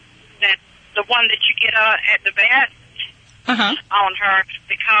Frontline, the one that you get at the vet, on her,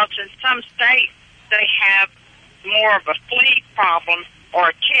 because in some states they have more of a flea problem or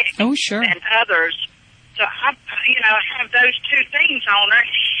a tick than others. So I have those two things on her.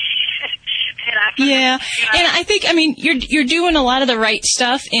 And I think, you're doing a lot of the right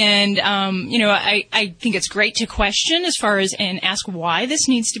stuff, and I think it's great to question as far as and ask why this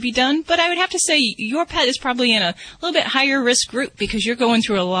needs to be done. But I would have to say your pet is probably in a little bit higher risk group because you're going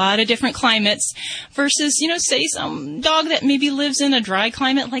through a lot of different climates versus, say some dog that maybe lives in a dry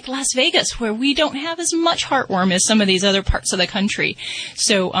climate like Las Vegas, where we don't have as much heartworm as some of these other parts of the country.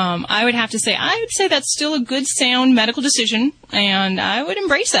 So I would have to say that's still a good, sound medical decision, and I would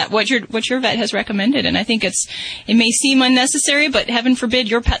embrace that, what your vet has recommended. And I think it may seem unnecessary, but heaven forbid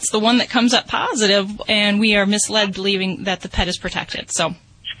your pet's the one that comes up positive and we are misled believing that the pet is protected. So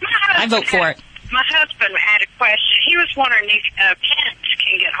I vote for it. My husband had a question. He was wondering if cats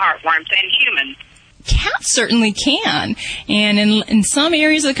can get heartworms and humans. Cats certainly can, and in some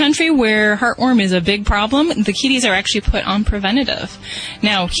areas of the country where heartworm is a big problem, the kitties are actually put on preventative.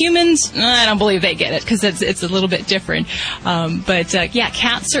 Now, humans, I don't believe they get it because it's a little bit different. But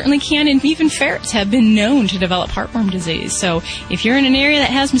cats certainly can, and even ferrets have been known to develop heartworm disease. So if you're in an area that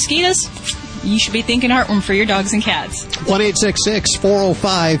has mosquitoes, you should be thinking heartworm for your dogs and cats.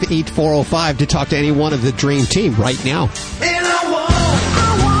 1-866-405-8405 to talk to any one of the Dream Team right now. And I want.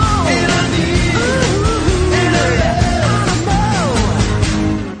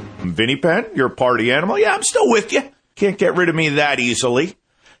 Vinny Penn, you're a party animal. Yeah, I'm still with you. Can't get rid of me that easily.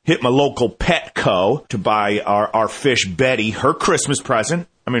 Hit my local Petco to buy our fish Betty her Christmas present.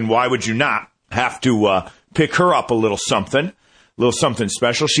 I mean, why would you not have to pick her up a little something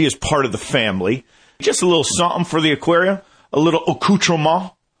special? She is part of the family. Just a little something for the aquarium, a little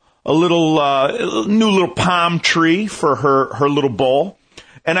accoutrement, a little new little palm tree for her little bowl.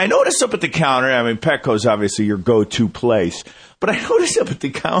 And I noticed up at the counter, I mean, Petco's obviously your go-to place, but I noticed up at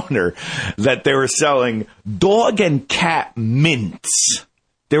the counter that they were selling dog and cat mints.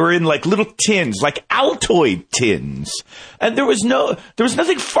 They were in like little tins, like Altoid tins. And there was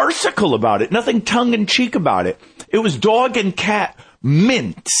nothing farcical about it, nothing tongue-in-cheek about it. It was dog and cat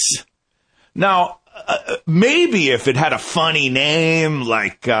mints. Now, maybe if it had a funny name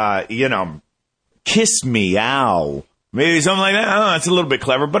like, Kiss Me Ow, maybe something like that. I don't know, it's a little bit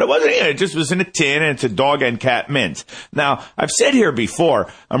clever, but it wasn't. It just was in a tin, and it's a dog and cat mint. Now, I've said here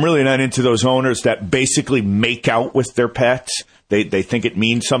before, I'm really not into those owners that basically make out with their pets. They think it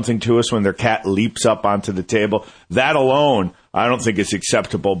means something to us when their cat leaps up onto the table. That alone, I don't think is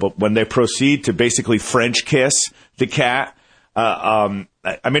acceptable. But when they proceed to basically French kiss the cat, I'm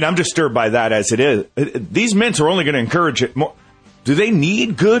disturbed by that as it is. These mints are only going to encourage it more. Do they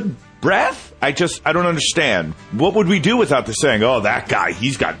need good breath? I don't understand. What would we do without the saying, oh, that guy,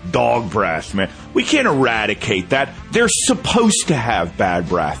 he's got dog breath, man? We can't eradicate that. They're supposed to have bad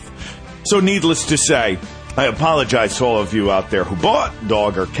breath. So needless to say, I apologize to all of you out there who bought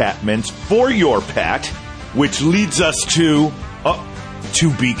dog or cat mints for your pet, which leads us to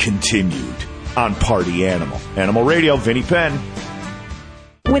be continued on Party Animal. Animal Radio, Vinny Penn.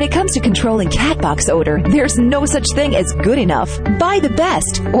 When it comes to controlling cat box odor, there's no such thing as good enough. Buy the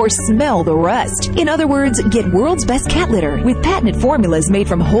best or smell the rest. In other words, get World's Best Cat Litter with patented formulas made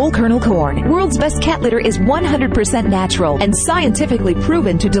from whole kernel corn. World's Best Cat Litter is 100% natural and scientifically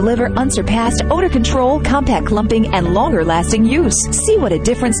proven to deliver unsurpassed odor control, compact clumping, and longer-lasting use. See what a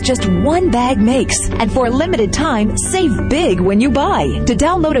difference just one bag makes. And for a limited time, save big when you buy. To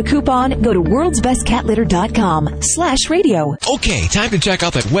download a coupon, go to worldsbestcattlitter.com/radio. Okay, time to check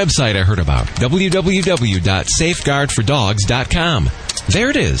out that website I heard about, www.safeguardfordogs.com. There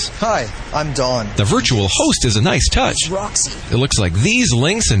it is. Hi, I'm Dawn. The virtual host is a nice touch. Roxy. It looks like these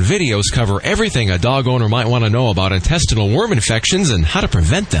links and videos cover everything a dog owner might want to know about intestinal worm infections and how to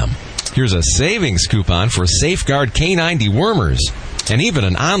prevent them. Here's a savings coupon for Safeguard Canine Dewormers, and even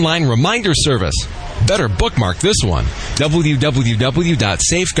an online reminder service. Better bookmark this one,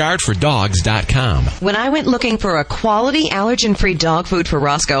 www.safeguardfordogs.com. When I went looking for a quality allergen-free dog food for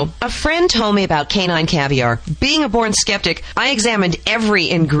Roscoe, a friend told me about Canine Caviar. Being a born skeptic, I examined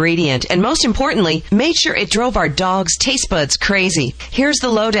every ingredient and, most importantly, made sure it drove our dog's taste buds crazy. Here's the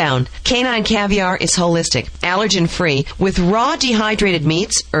lowdown. Canine Caviar is holistic, allergen-free, with raw dehydrated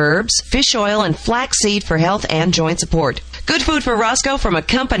meats, herbs, fish oil, and flaxseed for health and joint support. Good food for Roscoe from a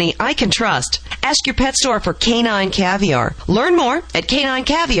company I can trust. Ask your pet store for Canine Caviar. Learn more at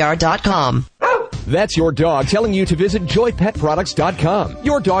caninecaviar.com. That's your dog telling you to visit JoyPetProducts.com.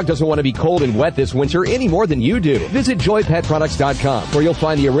 Your dog doesn't want to be cold and wet this winter any more than you do. Visit JoyPetProducts.com, where you'll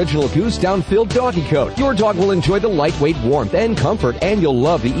find the original Goose Down-filled doggy coat. Your dog will enjoy the lightweight warmth and comfort, and you'll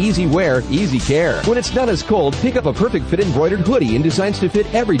love the easy wear, easy care. When it's not as cold, pick up a perfect fit embroidered hoodie in designs to fit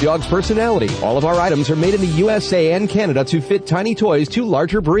every dog's personality. All of our items are made in the USA and Canada to fit tiny toys to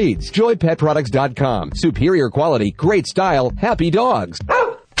larger breeds. JoyPetProducts.com. Superior quality, great style, happy dogs.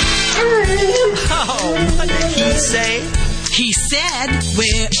 Oh, what did he say? He said,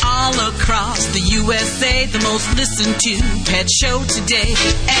 we're all across the USA, the most listened to pet show today.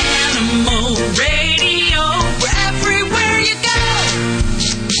 Animal Radio, we're everywhere you go.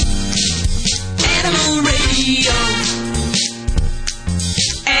 Animal Radio.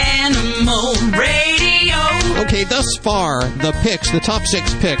 Animal Radio. Okay, thus far, the top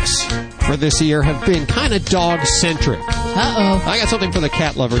 6 picks for this year have been kind of dog-centric. Uh-oh. I got something for the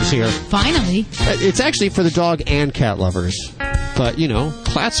cat lovers here. Finally. It's actually for the dog and cat lovers. But,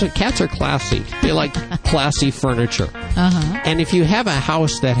 cats are classy. They like classy furniture. Uh-huh. And if you have a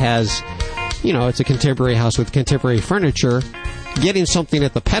house that has, it's a contemporary house with contemporary furniture, getting something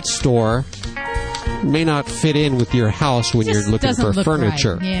at the pet store may not fit in with your house when you're looking for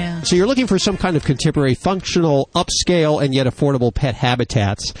furniture. Right. Yeah. So you're looking for some kind of contemporary, functional, upscale, and yet affordable pet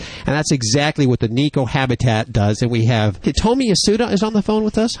habitats. And that's exactly what the Nico Habitat does. And we have Hitomi Yasuda is on the phone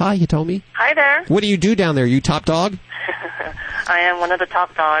with us. Hi, Hitomi. Hi there. What do you do down there? You top dog? I am one of the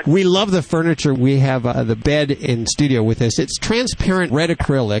top dogs. We love the furniture. We have the bed in studio with us. It's transparent red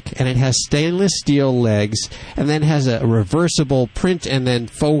acrylic, and it has stainless steel legs, and then has a reversible print and then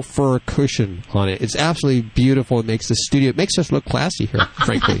faux fur cushion on it. It's absolutely beautiful. It makes the studio, it makes us look classy here,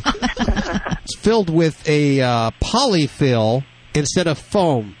 frankly. It's filled with a polyfill instead of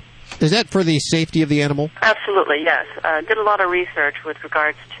foam. Is that for the safety of the animal? Absolutely, yes. Did a lot of research with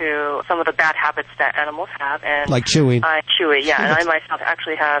regards to some of the bad habits that animals have. And like chewing. Chewy, yeah. And I myself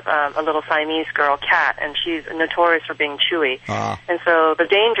actually have a little Siamese girl cat, and she's notorious for being chewy. And so the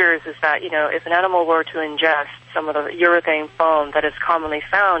dangers is that, if an animal were to ingest some of the urethane foam that is commonly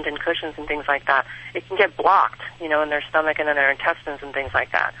found in cushions and things like that, it can get blocked, in their stomach and in their intestines and things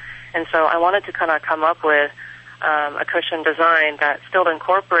like that. And so I wanted to kind of come up with a cushion design that still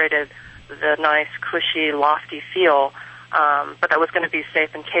incorporated the nice, cushy, lofty feel, but that was going to be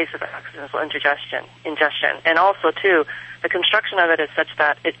safe in case of accidental ingestion. And also, too, the construction of it is such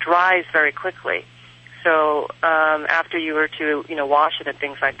that it dries very quickly. So after you were to, wash it and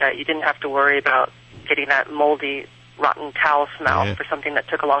things like that, you didn't have to worry about getting that moldy, rotten towel smell for something that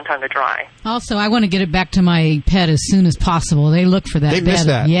took a long time to dry. Also, I want to get it back to my pet as soon as possible. They look for that. They miss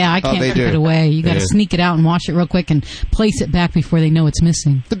that. Yeah, I can't keep it away. You got to sneak it out and wash it real quick and place it back before they know it's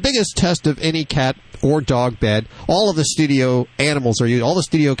missing. The biggest test of any cat or dog bed, all of the studio animals are using, all the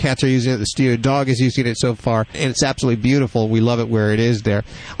studio cats are using it, the studio dog is using it so far, and it's absolutely beautiful. We love it where it is there.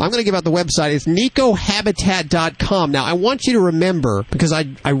 I'm going to give out the website. It's NicoHabitat.com. Now, I want you to remember, because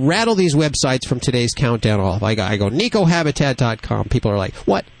I rattle these websites from today's countdown off. I go NicoHabitat.com. People are like,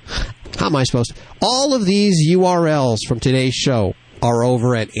 what? How am I supposed to? All of these URLs from today's show are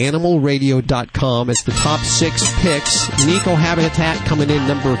over at animalradio.com. It's the top 6 picks. Nico Habitat coming in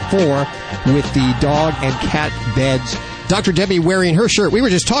number 4 with the dog and cat beds. Dr. Debbie wearing her shirt. We were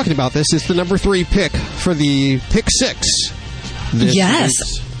just talking about this. It's the number 3 pick for the pick 6. Yes.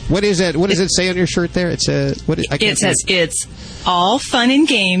 What is it? What does it say on your shirt there? It says, it says it's all fun and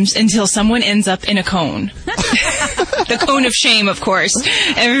games until someone ends up in a cone. The cone of shame, of course.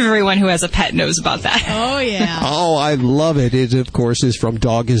 Everyone who has a pet knows about that. Oh, yeah. Oh, I love it. It, of course, is from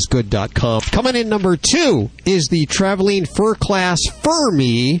dogisgood.com. Coming in number 2 is the traveling fur class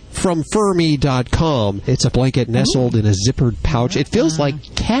Furmy from Furmy.com. It's a blanket nestled in a zippered pouch. It feels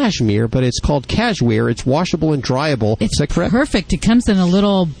like cashmere, but it's called cashware. It's washable and dryable. It's correct? Perfect. It comes in a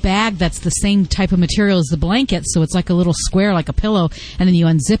little bag that's the same type of material as the blanket, so it's like a little square, like a pillow, and then you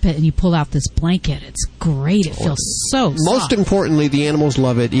unzip it and you pull out this blanket. It's great. It feels so soft. Most importantly, the animals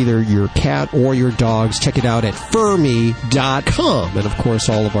love it, either your cat or your dogs. Check it out at Furmy.com. And, of course,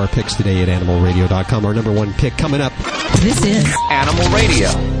 all of our picks today at AnimalRadio.com. Our number 1 pick coming up. This is Animal Radio.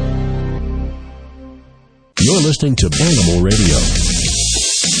 You're listening to Animal Radio.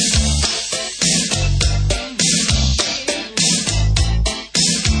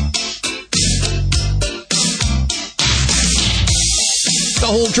 The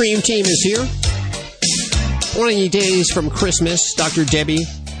whole dream team is here. 20 days from Christmas. Dr. Debbie,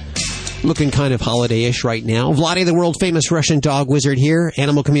 looking kind of holiday-ish right now. Vlade, the world-famous Russian dog wizard here.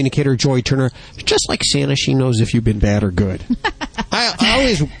 Animal communicator Joy Turner. Just like Santa, she knows if you've been bad or good. I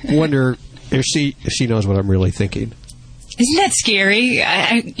always wonder if she knows what I'm really thinking. Isn't that scary?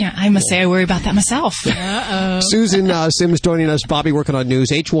 I must say I worry about that myself. Uh-oh. Susan Sims joining us. Bobby working on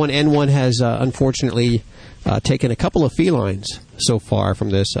news. H1N1 has unfortunately taken a couple of felines so far from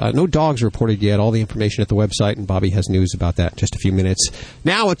this. No dogs reported yet. All the information at the website, and Bobby has news about that in just a few minutes.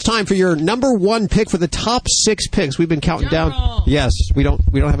 Now it's time for your number 1 pick for the top 6 picks. We've been counting down. Roll. Yes, we don't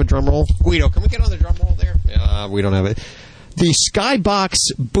have a drum roll. Guido, can we get on the drum roll there? We don't have it. The Skybox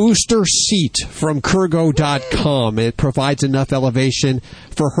Booster Seat from Kurgo.com. It provides enough elevation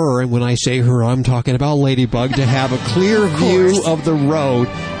for her, and when I say her, I'm talking about Ladybug, to have a clear view of the road.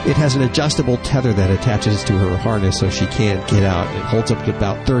 It has an adjustable tether that attaches to her harness so she can't get out. It holds up to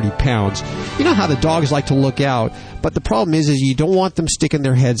about 30 pounds. You know how the dogs like to look out, but the problem is you don't want them sticking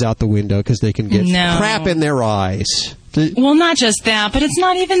their heads out the window because they can get crap in their eyes. Well, not just that, but it's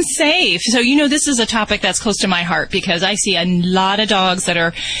not even safe. So, this is a topic that's close to my heart because I see a lot of dogs that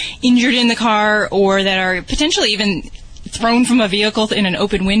are injured in the car or that are potentially even thrown from a vehicle in an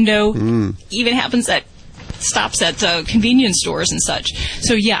open window. Even happens at stops at convenience stores and such.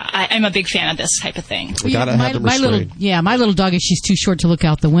 So, yeah, I'm a big fan of this type of thing. We gotta have them restrained. My little dog, she's too short to look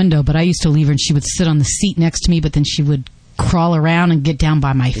out the window, but I used to leave her and she would sit on the seat next to me, but then she would crawl around and get down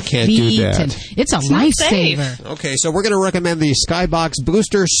by my feet. Can't do that. And it's a lifesaver. Okay, so we're going to recommend the Skybox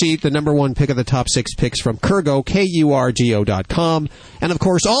Booster Seat, the number one pick of the top 6 picks from Kurgo, KURGO.com. And, of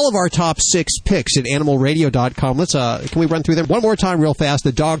course, all of our top 6 picks at animalradio.com. Let's, can we run through them one more time real fast?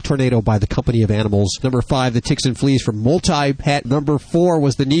 The Dog Tornado by the Company of Animals. Number 5, the Ticks and Fleas from Multi-Pet. Number 4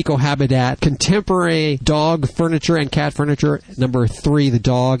 was the Nico Habitat Contemporary Dog Furniture and Cat Furniture. Number 3, the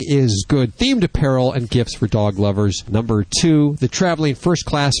Dog is Good Themed Apparel and Gifts for Dog Lovers. Number 2, the Traveling First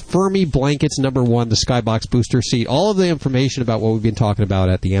Class Fermi Blankets. Number 1, the Skybox Booster Seat. All of the information about what we've been talking about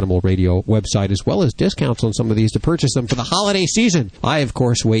at the Animal Radio website, as well as discounts on some of these to purchase them for the holiday season. I, of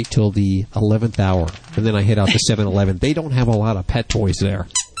course, wait till the 11th hour, and then I head out to 7-Eleven. They don't have a lot of pet toys there.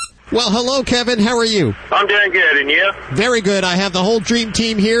 Well, hello, Kevin. How are you? I'm doing good, and you? Very good. I have the whole dream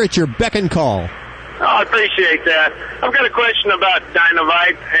team here at your beck and call. Oh, I appreciate that. I've got a question about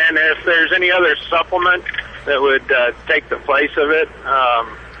Dynavite, and if there's any other supplement that would take the place of it.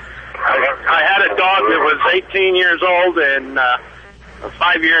 I had a dog that was 18 years old, and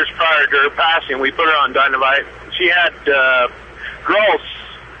 5 years prior to her passing, we put her on Dynavite. She had gross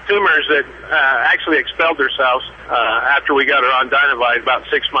tumors that actually expelled themselves after we got her on Dynavite about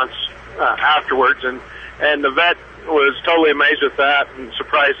 6 months afterwards, and the vet was totally amazed with that and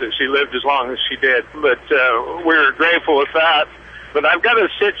surprised that she lived as long as she did. But we were grateful with that. But I've got a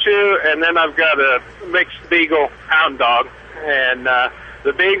Shih Tzu, and then I've got a mixed Beagle Hound dog, and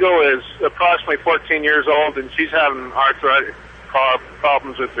the Beagle is approximately 14 years old, and she's having arthritic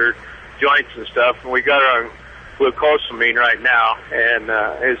problems with her joints and stuff, and we got her on glucosamine right now. And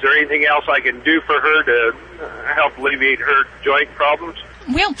is there anything else I can do for her to help alleviate her joint problems?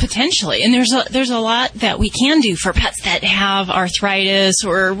 Well, potentially, and there's a lot that we can do for pets that have arthritis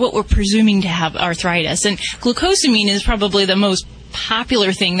or what we're presuming to have arthritis. And glucosamine is probably the most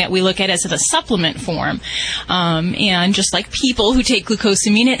popular thing that we look at as a supplement form. And just like people who take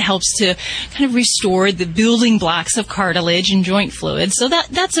glucosamine, it helps to kind of restore the building blocks of cartilage and joint fluid. So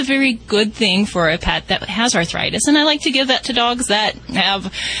that's a very good thing for a pet that has arthritis. And I like to give that to dogs that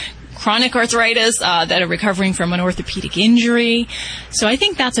have chronic arthritis, that are recovering from an orthopedic injury. So I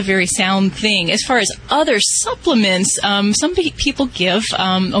think that's a very sound thing. As far as other supplements, some people give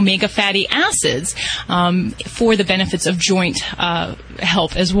omega fatty acids for the benefits of joint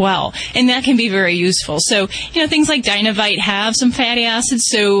help as well. And that can be very useful. So, things like Dynavite have some fatty acids.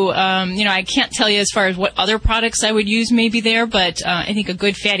 So, I can't tell you as far as what other products I would use maybe there, but I think a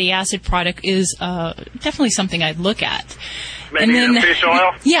good fatty acid product is definitely something I'd look at. Maybe a fish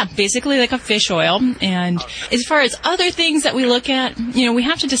oil? Yeah, basically like a fish oil. And as far as other things that we look at, we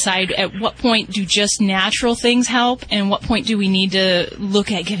have to decide at what point do just natural things help and what point do we need to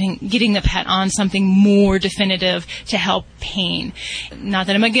look at getting the pet on something more definitive to help pain. Not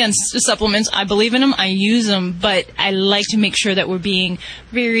that I'm against supplements. I believe in them. I use them. But I like to make sure that we're being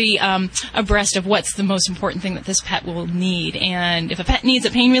very abreast of what's the most important thing that this pet will need. And if a pet needs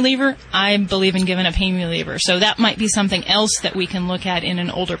a pain reliever, I believe in giving a pain reliever. So that might be something else that we can look at in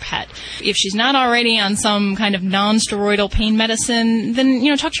an older pet. If she's not already on some kind of non-steroidal pain medicine, then,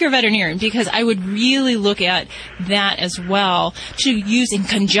 talk to your veterinarian, because I would really look at that as well to use in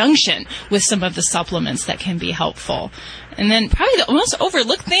conjunction with some of the supplements that can be helpful. And then probably the most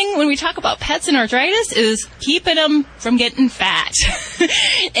overlooked thing when we talk about pets and arthritis is keeping them from getting fat.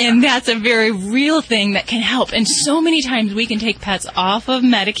 And that's a very real thing that can help. And so many times we can take pets off of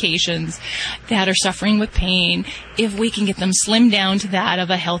medications that are suffering with pain if we can get them slimmed down to that of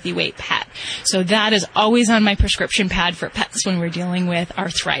a healthy weight pet. So that is always on my prescription pad for pets when we're dealing with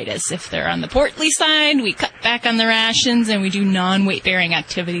arthritis. If they're on the portly side, we cut back on the rations and we do non-weight bearing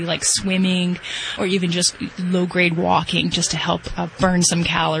activity like swimming or even just low-grade walking, just to help burn some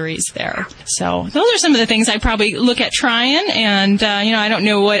calories there. So those are some of the things I'd probably look at trying. And, I don't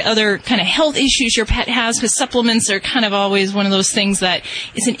know what other kind of health issues your pet has, because supplements are kind of always one of those things that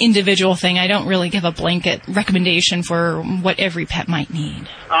is an individual thing. I don't really give a blanket recommendation for what every pet might need.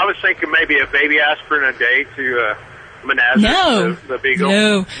 I was thinking maybe a baby aspirin a day to Manazza, the Beagle.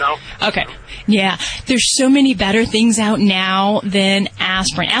 No. Okay. Yeah. There's so many better things out now than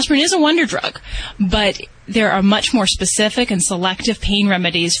aspirin. Aspirin is a wonder drug, but there are much more specific and selective pain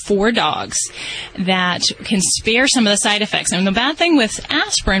remedies for dogs that can spare some of the side effects. And the bad thing with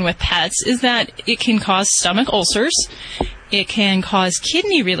aspirin with pets is that it can cause stomach ulcers. It can cause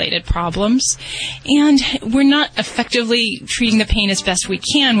kidney-related problems, and we're not effectively treating the pain as best we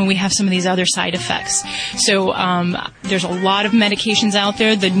can when we have some of these other side effects. So there's a lot of medications out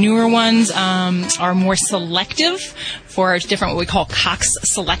there. The newer ones are more selective for different what we call Cox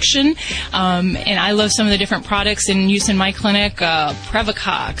selection. And I love some of the different products in use in my clinic,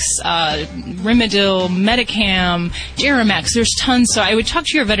 Previcox, Rimadyl, Medicam, Duramax. There's tons. So I would talk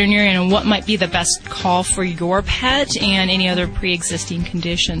to your veterinarian on what might be the best call for your pet and any other pre-existing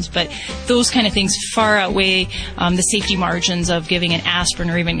conditions. But those kind of things far outweigh the safety margins of giving an aspirin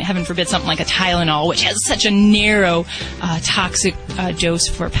or even, heaven forbid, something like a Tylenol, which has such a narrow toxic dose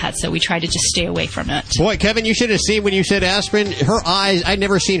for pets that we try to just stay away from it. Boy, Kevin, you should have seen when you said aspirin, her eyes, I'd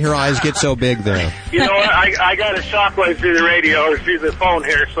never seen her eyes get so big there. You know what? I got a shockwave through the radio or through the phone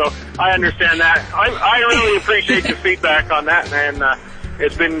here, so I understand that. I really appreciate the feedback on that, man.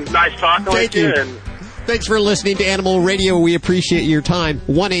 It's been nice talking with you. And thanks for listening to Animal Radio. We appreciate your time.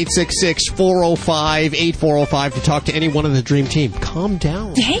 1-866-405-8405 to talk to any one of the Dream Team. Calm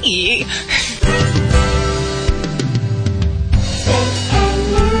down. Hey.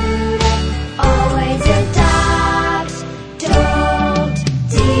 Always adopt, don't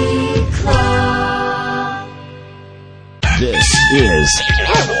declaw. This is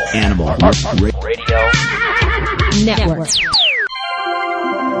Animal Radio Network.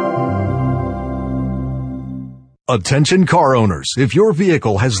 Attention car owners. If your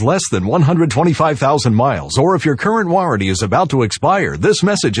vehicle has less than 125,000 miles or if your current warranty is about to expire, this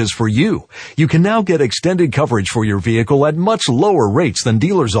message is for you. You can now get extended coverage for your vehicle at much lower rates than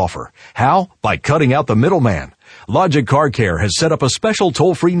dealers offer. How? By cutting out the middleman. Logic Car Care has set up a special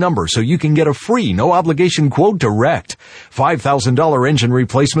toll-free number so you can get a free, no-obligation quote direct. $5,000 engine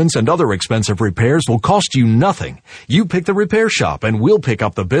replacements and other expensive repairs will cost you nothing. You pick the repair shop and we'll pick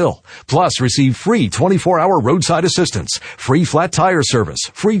up the bill. Plus, receive free 24-hour roadside assistance, free flat tire service,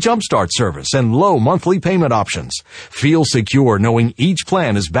 free jump start service, and low monthly payment options. Feel secure knowing each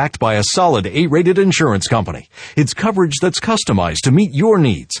plan is backed by a solid A-rated insurance company. It's coverage that's customized to meet your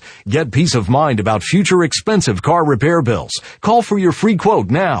needs. Get peace of mind about future expensive car repair bills. Call for your free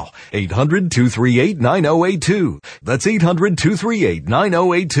quote now. 800-238-9082. That's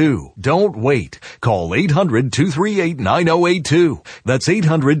 800-238-9082. Don't wait. Call 800-238-9082. That's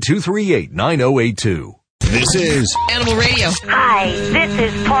 800-238-9082. This is Animal Radio. Hi, this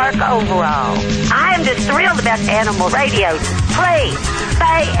is Park Overall. I am just thrilled about Animal Radio. Please,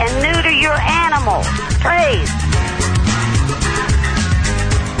 spay and neuter your animal. Please.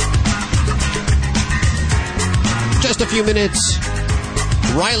 just a few minutes.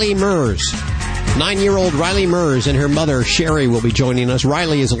 Riley Mers. 9-year-old Riley Mers and her mother, Sherry, will be joining us.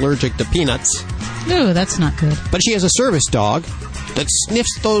 Riley is allergic to peanuts. Ooh, that's not good. But she has a service dog that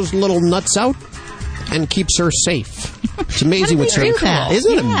sniffs those little nuts out and keeps her safe. It's amazing what's do that?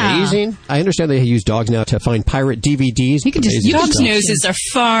 Isn't it amazing? I understand they use dogs now to find pirate DVDs. You can just dogs' noses are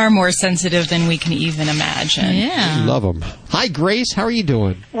far more sensitive than we can even imagine. Yeah. Love them. Hi, Grace. How are you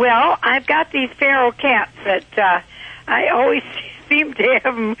doing? Well, I've got these feral cats that I always seem to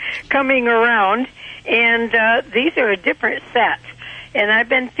have them coming around, and these are a different set. And I've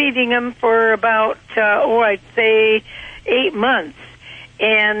been feeding them for about, I'd say 8 months.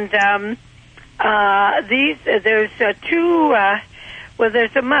 And there's two,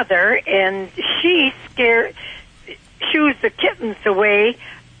 there's a mother, and she shoos the kittens away.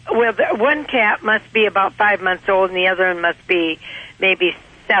 Well, one cat must be about 5 months old, and the other one must be maybe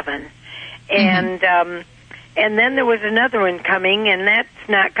 7. Mm-hmm. And then there was another one coming, and that's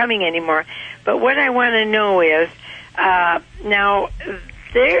not coming anymore. But what I want to know is, now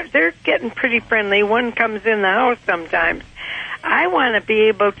they're getting pretty friendly. One comes in the house sometimes. I want to be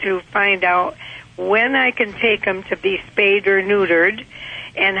able to find out when I can take them to be spayed or neutered,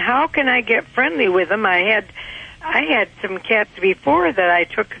 and how can I get friendly with them. I had some cats before that I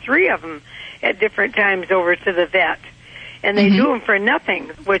took 3 of them at different times over to the vet, and they do them for nothing,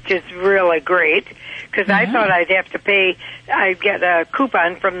 which is really great, because I thought I'd have to pay. I'd get a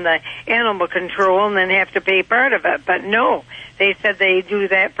coupon from the animal control and then have to pay part of it, but no, they said they do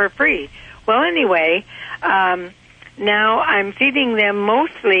that for free. Well, anyway, now I'm feeding them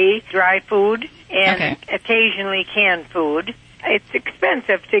mostly dry food and occasionally canned food. It's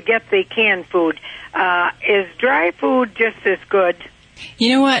expensive to get the canned food. Is dry food just as good? You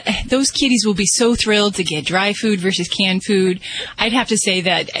know what? Those kitties will be so thrilled to get dry food versus canned food. I'd have to say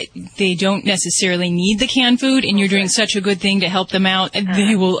that they don't necessarily need the canned food, and you're doing such a good thing to help them out.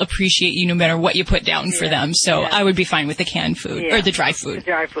 They will appreciate you no matter what you put down for them. So I would be fine with the canned food or the dry food. The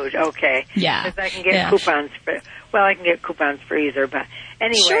dry food, okay. Yeah. Because I can get coupons for. Well, I can get coupons for either, but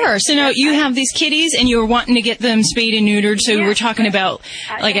Anyway. Sure. So now you have these kitties and you're wanting to get them spayed and neutered. So we're talking about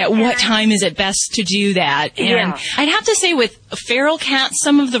like at what time is it best to do that? And I'd have to say with feral cats,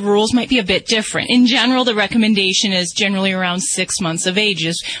 some of the rules might be a bit different. In general, the recommendation is generally around 6 months of age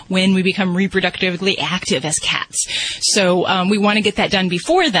is when we become reproductively active as cats. So we want to get that done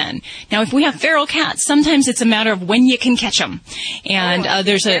before then. Now, if we have feral cats, sometimes it's a matter of when you can catch them. And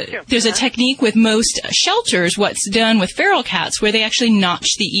there's a technique with most shelters, what's done with feral cats, where they actually notch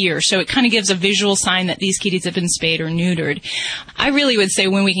the ear. So it kind of gives a visual sign that these kitties have been spayed or neutered. I really would say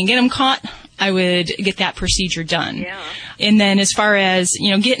when we can get them caught, I would get that procedure done. Yeah. And then as far as,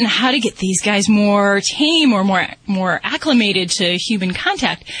 getting how to get these guys more tame or more acclimated to human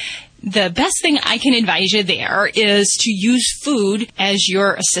contact, the best thing I can advise you there is to use food as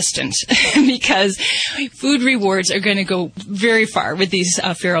your assistant because food rewards are going to go very far with these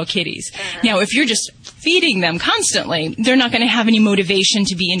feral kitties. Now, if you're just feeding them constantly, they're not going to have any motivation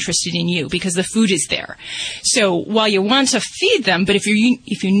to be interested in you because the food is there. So while you want to feed them, but if you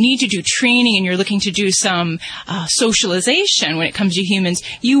need to do training and you're looking to do some socialization when it comes to humans,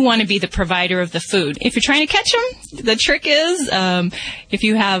 you want to be the provider of the food. If you're trying to catch them, the trick is if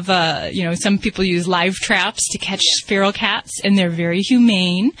you have some people use live traps to catch feral cats, and they're very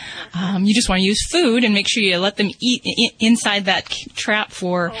humane. You just want to use food and make sure you let them eat inside that trap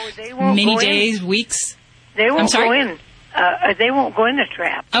for many days, weeks. They won't go in. They won't go in the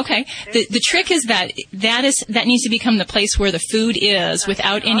trap. Okay. The trick is that needs to become the place where the food is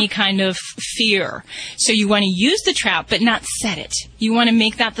without any kind of fear. So you want to use the trap, but not set it. You want to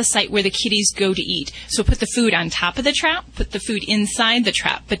make that the site where the kitties go to eat. So put the food on top of the trap, put the food inside the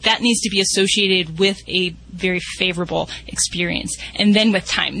trap, but that needs to be associated with a very favorable experience. And then with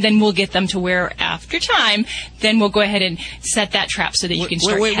time, then we'll get them to where after time, then we'll go ahead and set that trap so that you can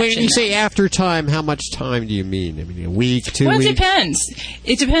start catching them. When you say after time, how much time do you mean? I mean, a week, 2 weeks? Well, it depends.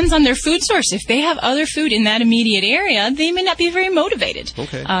 It depends on their food source. If they have other food in that immediate area, they may not be very motivated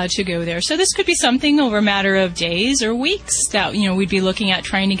to go there. So this could be something over a matter of days or weeks that, we'd be looking at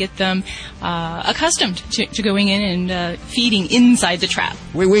trying to get them accustomed to going in and feeding inside the trap.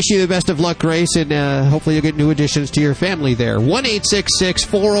 We wish you the best of luck, Grace, and hopefully you'll get new additions to your family there.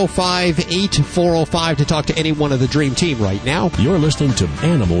 1-866-405-8405 to talk to any one of the Dream Team right now. You're listening to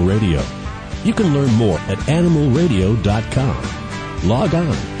Animal Radio. You can learn more at animalradio.com. Log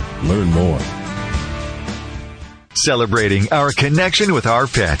on. Learn more. Celebrating our connection with our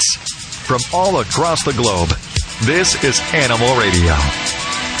pets. From all across the globe, this is Animal Radio.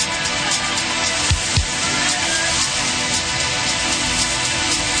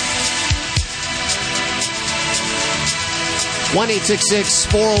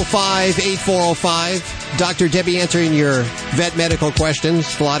 1-866-405-8405. Dr. Debbie answering your vet medical questions.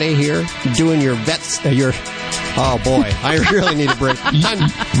 Vlade here doing your vets. Oh boy, I really need a break.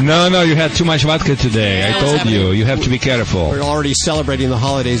 No, you had too much vodka today. I told you. You have to be careful. We're already celebrating the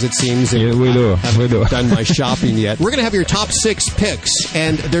holidays, it seems. Yeah, we do. I haven't done my shopping yet. We're going to have your top 6 picks,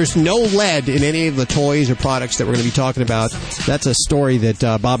 and there's no lead in any of the toys or products that we're going to be talking about. That's a story that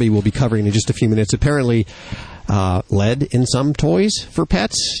Bobby will be covering in just a few minutes. Apparently, lead in some toys for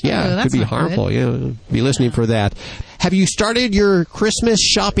pets? Yeah, it could be harmful. Yeah, be listening for that. Have you started your Christmas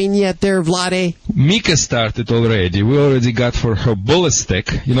shopping yet there, Vlade? Mika started already. We already got for her bull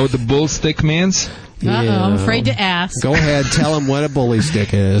stick. You know what the bull stick means? I'm afraid to ask. Go ahead, tell them what a bully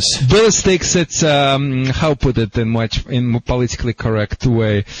stick is. Bully sticks, it's, how put it in a politically correct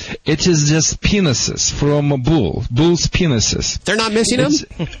way. It is just penises from a bull. Bull's penises. They're not missing them?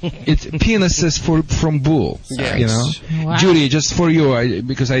 It's penises from bull. Yes. Wow. Judy, just for you,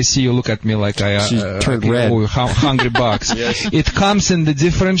 because I see you look at me like she turned red. Hungry bucks. Yes. It comes in the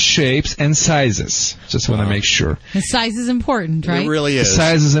different shapes and sizes. Just want to make sure. The size is important, right? It really is.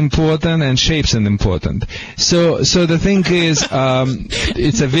 Size is important and shapes is important. So the thing is,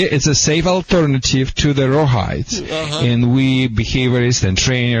 it's a safe alternative to the rawhide, and we behaviorists and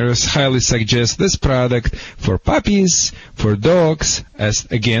trainers highly suggest this product for puppies, for dogs, as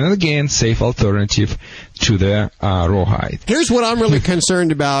again and again safe alternative to the rawhide. Here's what I'm really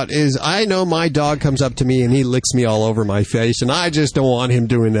concerned about is I know my dog comes up to me and he licks me all over my face, and I just don't want him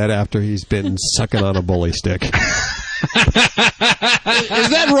doing that after he's been sucking on a bully stick. Is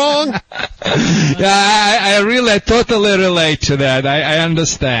that wrong? Yeah, I totally relate to that. I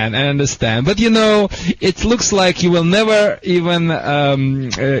understand. But it looks like you will never even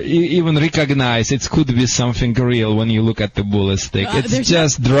recognize it could be something real when you look at the bully stick. It's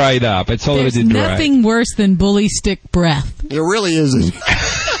just dried up. It's already dry. There's nothing worse than bully stick breath. It really isn't.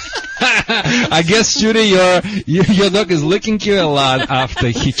 I guess, Judy, your dog is licking you a lot after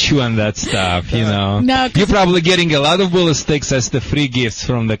he chew on that stuff, you know. No, you're probably getting a lot of bullet sticks as the free gifts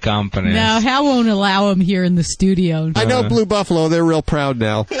from the company. No, Hal won't allow him here in the studio. I know Blue Buffalo, they're real proud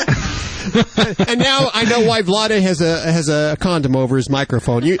now. And now I know why Vlade has a condom over his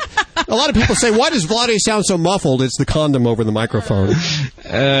microphone. A lot of people say, why does Vlade sound so muffled? It's the condom over the microphone.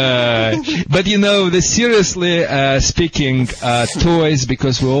 But you know, seriously speaking, toys,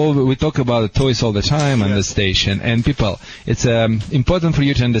 because we talk about toys all the time on the station, and people, it's important for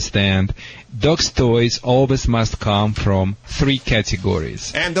you to understand, dogs' toys always must come from 3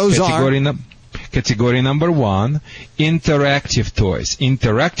 categories. And those Category number 1, interactive toys.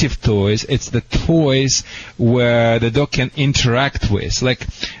 Interactive toys, it's the toys where the dog can interact with, like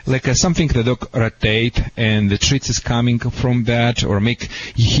something the dog rotate and the treats is coming from that, or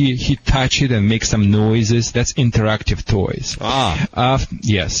he touch it and make some noises. That's interactive toys.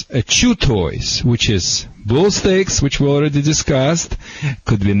 Yes, chew toys, which is bull sticks, which we already discussed,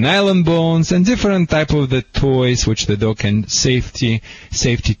 could be nylon bones, and different type of the toys which the dog can safety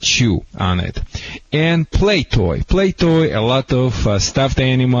chew on it. And play toy, a lot of stuffed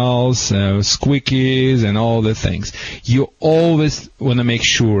animals, squeakies, and all the things. You always want to make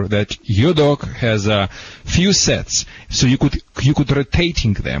sure that your dog has a few sets, so you could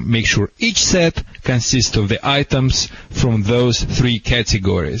rotating them. Make sure each set consists of the items from those 3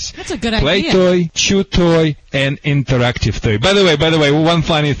 categories. That's a good play idea. Toy, chew toy, and interactive toy. By the way, one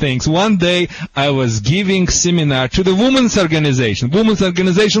funny thing. One day I was giving seminar to the women's organization. Women's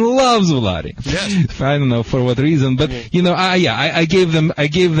organization loves Vlade. Yes. I don't know for what reason, but you know, I gave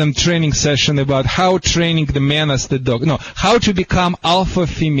them training session about how training the man as the dog. No, how to become alpha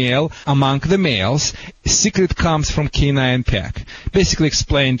female among the males. Secret comes from Canine Pack. Basically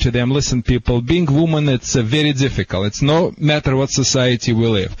explain to them, listen people, being woman, it's very difficult. It's no matter what society we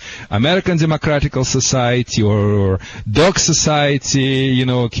live. American Democratic Society or dog society, you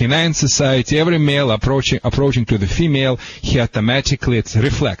know, canine society, every male approaching to the female, he automatically, it's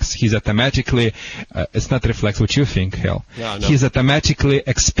reflex. He's automatically, it's not reflex, what you think, Hal. No. He's automatically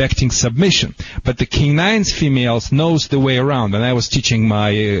expecting submission. But the canines females knows the way around. And I was teaching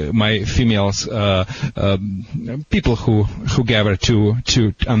my females, people who gather to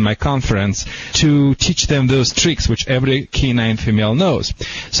on my conference to teach them those tricks which every canine female knows.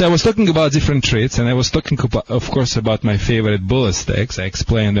 So I was talking about different traits, and I was talking about, of course, about my favorite bullet sticks. I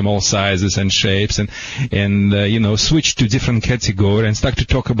explained them all sizes and shapes, and you know, switched to different category and started to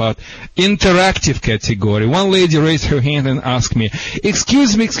talk about interactive category. One lady raised her hand and asked me,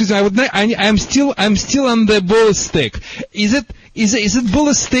 "Excuse me, I'm still on the bullet stick. Is it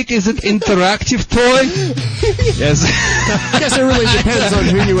bullet stick? Is it interactive toy?" Yes. I guess it really depends on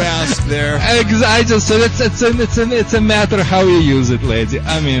who you ask there. I just said it's a matter how you use it, lady.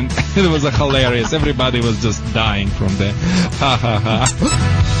 I mean, it was hilarious. Everybody was just dying from there. Ha ha ha.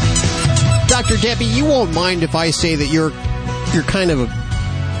 Dr. Debbie, you won't mind if I say that you're kind of a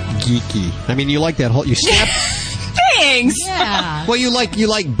geeky. I mean, you like that whole, you snap. Thanks. Yeah. Well, you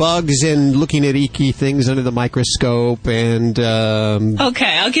like bugs and looking at icky things under the microscope, and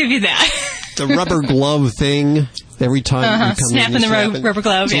okay, I'll give you that. The rubber glove thing. Every time you come snapping in, the rubber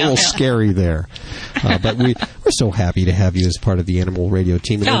glove. It's a little scary there. But we're so happy to have you as part of the Animal Radio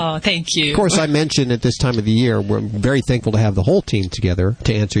team. And thank you. Of course, I mentioned at this time of the year, we're very thankful to have the whole team together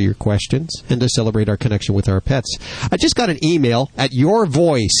to answer your questions and to celebrate our connection with our pets. I just got an email at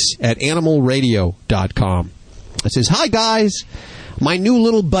yourvoice@animalradio.com. It says, "Hi, guys. My new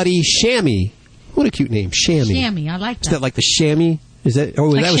little buddy, Shammy." What a cute name, Shammy. Shammy, I like that. Is that like the chamois? Is that? Oh,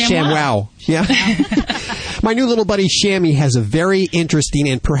 like that was ShamWow. Yeah. My new little buddy Shammy has a very interesting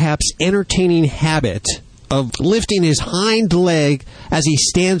and perhaps entertaining habit of lifting his hind leg as he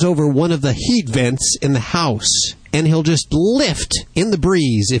stands over one of the heat vents in the house. And he'll just lift in the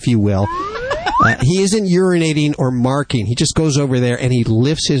breeze, if you will. He isn't urinating or marking. He just goes over there and he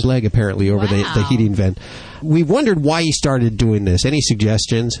lifts his leg apparently over the heating vent. We wondered why he started doing this. Any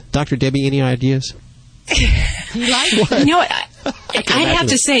suggestions? Dr. Debbie, any ideas? You like it? You know what? I'd have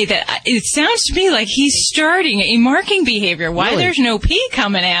to say that it sounds to me like he's starting a marking behavior. Why there's no pee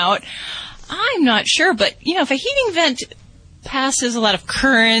coming out, I'm not sure. But, you know, if a heating vent passes a lot of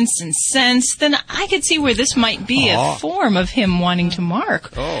currents and scents, then I could see where this might be a form of him wanting to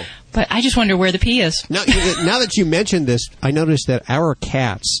mark. But I just wonder where the pee is. Now that you mentioned this, I noticed that our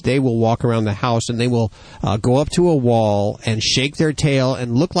cats, they will walk around the house and they will go up to a wall and shake their tail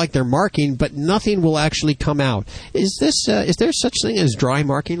and look like they're marking, but nothing will actually come out. Is there such thing as dry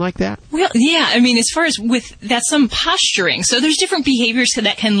marking like that? Well, yeah. I mean, as far as that's some posturing. So there's different behaviors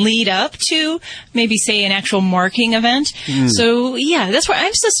that can lead up to maybe, say, an actual marking event. So, yeah, that's why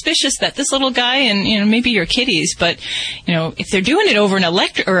I'm suspicious that this little guy and, maybe your kitties, but, if they're doing it over an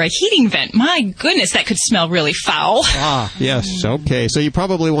electric or a heating vent, my goodness, that could smell really foul. Yes. Okay. So you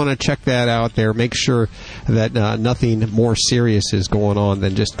probably want to check that out there. Make sure that nothing more serious is going on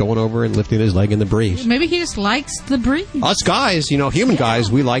than just going over and lifting his leg in the breeze. Maybe he just likes the breeze. Us guys, human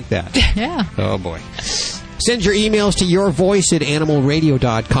guys, we like that. Yeah. Oh, boy. Send your emails to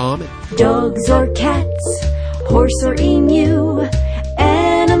yourvoice@animalradio.com. Dogs or cats, horse or emu,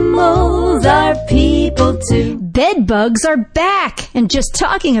 animals are people too. Bed bugs are back, and just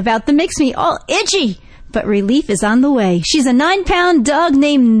talking about them makes me all itchy. But relief is on the way. She's a 9-pound dog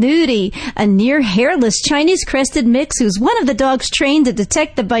named Nudie, a near-hairless Chinese-crested mix who's one of the dogs trained to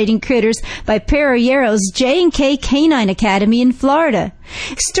detect the biting critters by Perriero's J&K Canine Academy in Florida.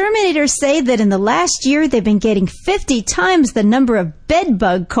 Exterminators say that in the last year they've been getting 50 times the number of bed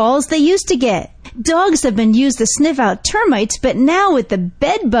bug calls they used to get. Dogs have been used to sniff out termites, but now with the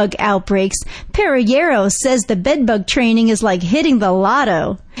bed bug outbreaks, Perriero says the bed bug training is like hitting the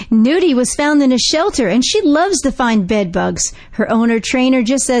lotto. Nudie was found in a shelter, and she loves to find bed bugs. Her owner-trainer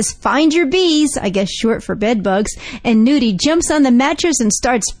just says, "Find your bees," I guess short for bed bugs, and Nudie jumps on the mattress and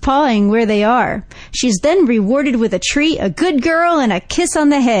starts pawing where they are. She's then rewarded with a treat, a good girl, and a kiss on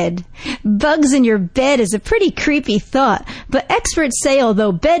the head. Bugs in your bed is a pretty creepy thought, but experts say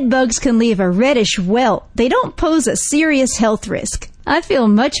although bed bugs can leave a reddish welt, they don't pose a serious health risk. I feel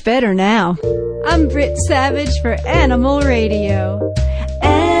much better now. I'm Britt Savage for Animal Radio.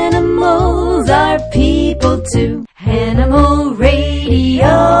 Animals are people too. Animal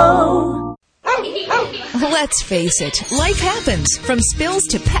Radio. Let's face it, life happens, from spills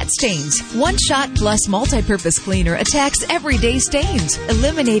to pet stains. One Shot Plus multi-purpose cleaner attacks everyday stains,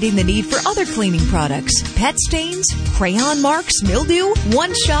 eliminating the need for other cleaning products. Pet stains, crayon marks, mildew,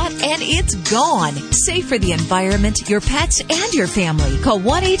 One Shot, and it's gone. Safe for the environment, your pets, and your family. Call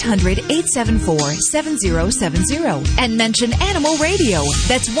 1-800-874-7070 and mention Animal Radio.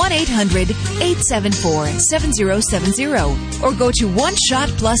 That's 1-800-874-7070. Or go to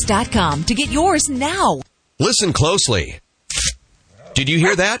oneshotplus.com to get yours now. Listen closely. Did you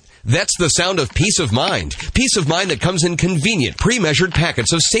hear that? That's the sound of peace of mind. Peace of mind that comes in convenient, pre-measured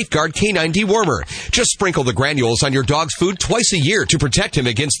packets of Safeguard Canine Dewormer. Just sprinkle the granules on your dog's food twice a year to protect him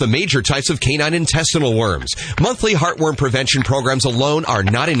against the major types of canine intestinal worms. Monthly heartworm prevention programs alone are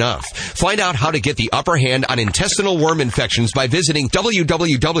not enough. Find out how to get the upper hand on intestinal worm infections by visiting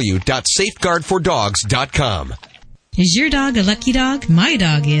www.safeguardfordogs.com. Is your dog a lucky dog? My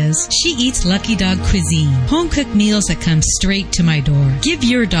dog is. She eats Lucky Dog cuisine, home-cooked meals that come straight to my door. Give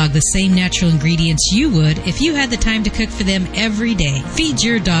your dog the same natural ingredients you would if you had the time to cook for them every day. Feed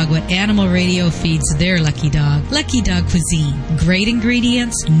your dog what Animal Radio feeds their lucky dog. Lucky Dog cuisine. Great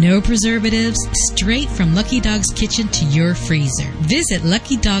ingredients, no preservatives, straight from Lucky Dog's kitchen to your freezer. Visit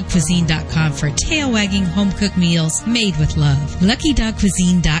LuckyDogCuisine.com for tail-wagging home-cooked meals made with love.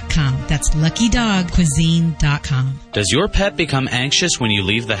 LuckyDogCuisine.com. That's LuckyDogCuisine.com. Does your pet become anxious when you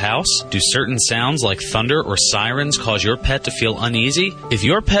leave the house? Do certain sounds like thunder or sirens cause your pet to feel uneasy? If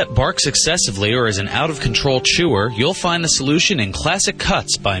your pet barks excessively or is an out-of-control chewer, you'll find the solution in Classic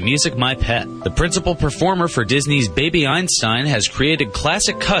Cuts by Music My Pet. The principal performer for Disney's Baby Einstein has created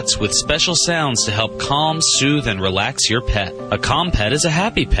Classic Cuts with special sounds to help calm, soothe, and relax your pet. A calm pet is a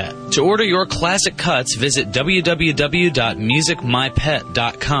happy pet. To order your Classic Cuts, visit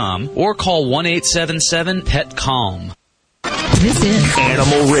www.musicmypet.com or call 1-877-PET-CALM. This is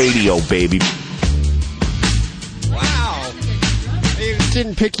Animal Radio, baby. Wow. They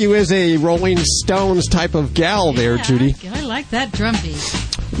didn't pick you as a Rolling Stones type of gal there, Judy. I like that drum beat.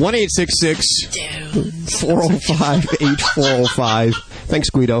 1-866-405-8405. Thanks,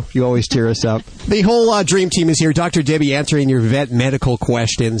 Guido. You always cheer us up. The whole Dream Team is here. Dr. Debbie answering your vet medical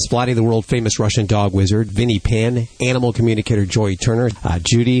questions. Vladi, the world-famous Russian dog wizard. Vinny Penn, animal communicator Joy Turner.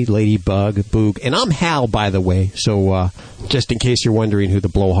 Judy, Ladybug, Boog. And I'm Hal, by the way. So just in case you're wondering who the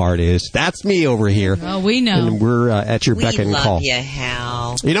blowhard is, that's me over here. Oh, we know. And we're at your beck and call. We love you,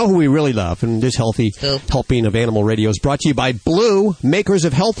 Hal. You know who we really love, and this healthy helping of Animal Radio is brought to you by Blue, makers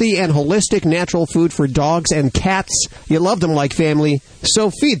of healthy and holistic natural food for dogs and cats. You love them like family,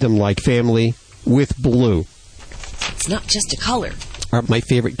 so feed them like family with Blue. It's not just a color. Are my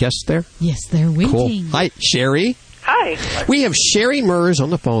favorite guests there? Yes, they're waiting. Cool. Hi, Sherry. Hi. Hi. We have Sherry Mers on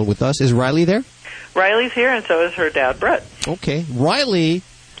the phone with us. Is Riley there? Riley's here, and so is her dad, Brett. Okay. Riley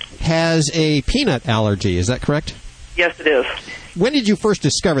has a peanut allergy. Is that correct? Yes, it is. When did you first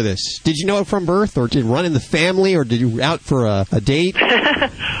discover this? Did you know it from birth, or did it run in the family, or did you out for a date?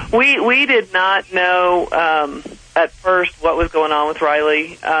 We did not know at first what was going on with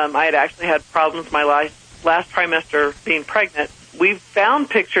Riley. I had actually had problems my last trimester being pregnant. We've found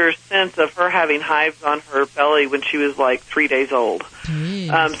pictures since of her having hives on her belly when she was like 3 days old.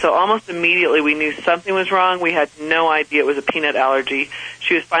 So almost immediately we knew something was wrong. We had no idea it was a peanut allergy.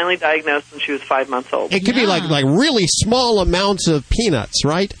 She was finally diagnosed when she was 5 months old. It could be like really small amounts of peanuts,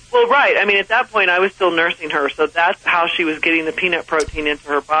 right? Well, right. I mean, at that point I was still nursing her, so that's how she was getting the peanut protein into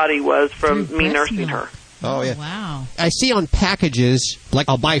her body, was from me nursing her. Oh, yeah. Wow. I see on packages, like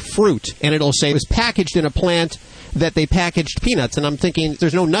I'll buy fruit, and it'll say it was packaged in a plant that they packaged peanuts, and I'm thinking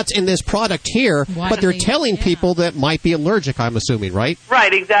there's no nuts in this product here, but they're telling people that might be allergic, I'm assuming, right?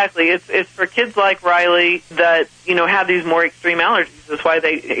 Right, exactly. It's for kids like Riley that, have these more extreme allergies. That's why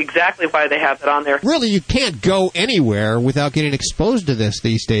exactly why they have that on there. Really, you can't go anywhere without getting exposed to this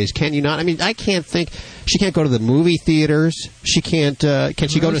these days, can you not? I mean, I can't think. She can't go to the movie theaters. She can't. Can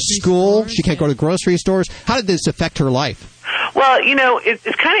she go to school? She can't go to grocery stores. How did this affect her life? Well, it's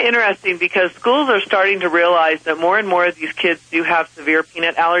kind of interesting because schools are starting to realize that more and more of these kids do have severe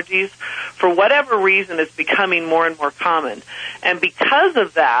peanut allergies. For whatever reason, it's becoming more and more common. And because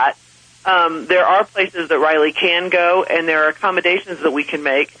of that, there are places that Riley can go, and there are accommodations that we can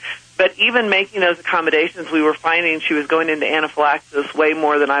make. But even making those accommodations, we were finding she was going into anaphylaxis way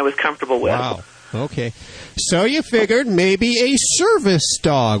more than I was comfortable with. Wow. Okay. So you figured maybe a service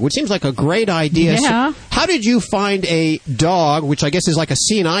dog, which seems like a great idea. Yeah. So how did you find a dog, which I guess is like a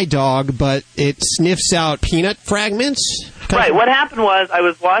CNI dog, but it sniffs out peanut fragments? Right. What happened was I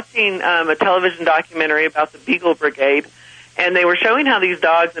was watching a television documentary about the Beagle Brigade, and they were showing how these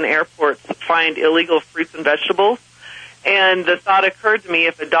dogs in airports find illegal fruits and vegetables. And the thought occurred to me,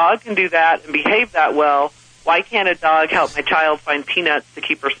 if a dog can do that and behave that well, why can't a dog help my child find peanuts to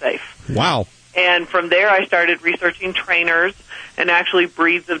keep her safe? Wow. And from there, I started researching trainers and actually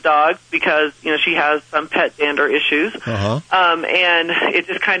breeds of dogs because, she has some pet dander issues. And it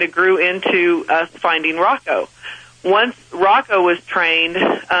just kind of grew into us finding Rocco. Once Rocco was trained,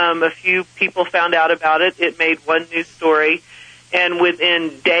 a few people found out about it. It made one news story. And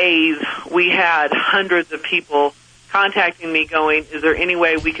within days, we had hundreds of people contacting me going, is there any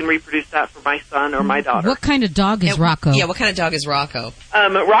way we can reproduce that for my son or my daughter? What kind of dog is Rocco? Yeah, what kind of dog is Rocco?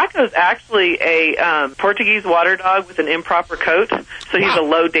 Rocco's actually a Portuguese water dog with an improper coat, so he's a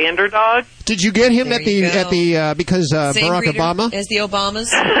low dander dog. Did you get him because Same Barack breeder Obama? As the Obamas?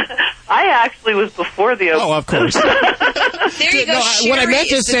 I actually was before the Obamas. Oh, of course. There you go. What I meant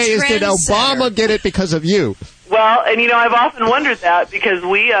to say is, did Obama get it because of you? Well, and I've often wondered that because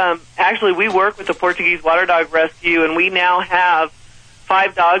we work with the Portuguese Water Dog Rescue, and we now have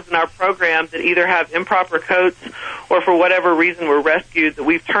 5 dogs in our program that either have improper coats or for whatever reason were rescued, that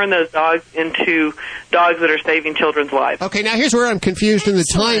we've turned those dogs into dogs that are saving children's lives. Okay, now here's where I'm confused in the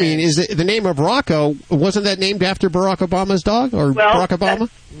timing. Is the name of Rocco, wasn't that named after Barack Obama's dog, or Barack Obama?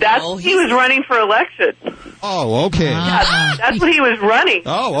 He was running for election. Oh, okay. That's what he was running.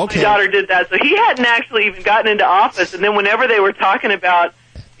 Oh, okay. My daughter did that. So he hadn't actually even gotten into office, and then whenever they were talking about,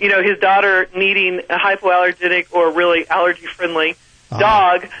 his daughter needing a hypoallergenic or really allergy-friendly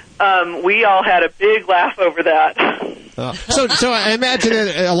dog, we all had a big laugh over that. So I imagine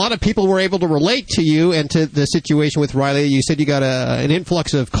that a lot of people were able to relate to you and to the situation with Riley. You said you got an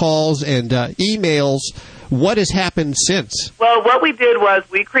influx of calls and emails. What has happened since? Well, what we did was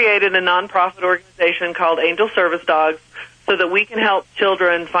we created a nonprofit organization called Angel Service Dogs so that we can help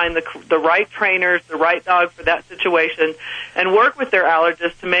children find the right trainers, the right dog for that situation, and work with their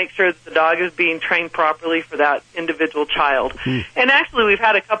allergists to make sure that the dog is being trained properly for that individual child. And actually, we've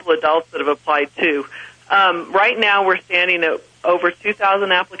had a couple adults that have applied, too. Right now, we're standing at over 2,000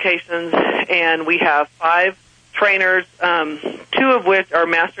 applications, and we have 5 trainers, 2 of which are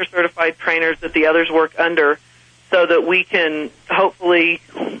master certified trainers that the others work under, so that we can hopefully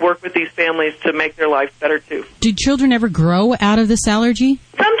work with these families to make their lives better, too. Do children ever grow out of this allergy?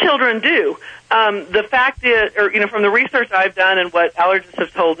 Some children do. The fact is, from the research I've done and what allergists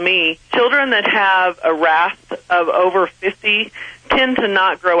have told me, children that have a RASP of over 50 tend to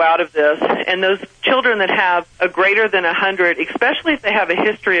not grow out of this. And those children that have a greater than 100, especially if they have a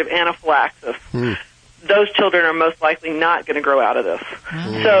history of anaphylaxis, those children are most likely not going to grow out of this.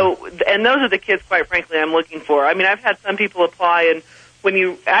 So, and those are the kids, quite frankly, I'm looking for. I mean, I've had some people apply, and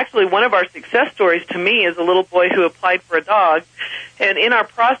one of our success stories to me is a little boy who applied for a dog. And in our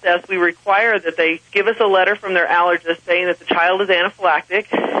process, we require that they give us a letter from their allergist saying that the child is anaphylactic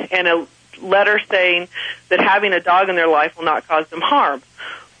and a letter saying that having a dog in their life will not cause them harm.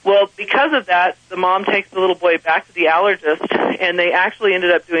 Well, because of that, the mom takes the little boy back to the allergist, and they actually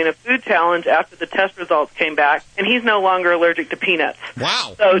ended up doing a food challenge after the test results came back, and he's no longer allergic to peanuts.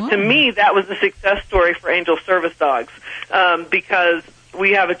 Wow. So to me, that was a success story for Angel Service Dogs, because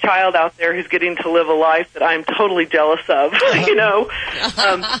we have a child out there who's getting to live a life that I'm totally jealous of, you know.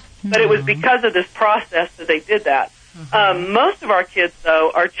 But it was because of this process that they did that. Most of our kids,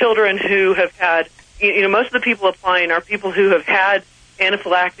 though, are children who have had, you know, most of the people applying are people who have had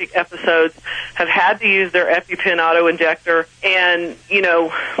anaphylactic episodes, have had to use their EpiPen auto-injector, and, you know,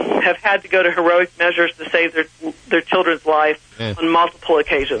 have had to go to heroic measures to save their children's life on multiple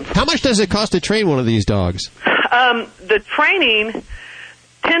occasions. How much does it cost to train one of these dogs? The training,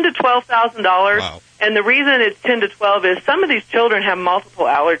 $10,000 to $12,000. Wow. And the reason it's 10 to 12 is some of these children have multiple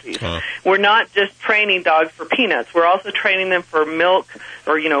allergies. We're not just training dogs for peanuts. We're also training them for milk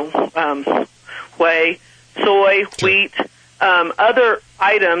or, you know, whey, soy, wheat, other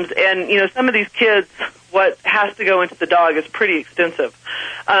items. And, you know, some of these kids, what has to go into the dog is pretty extensive.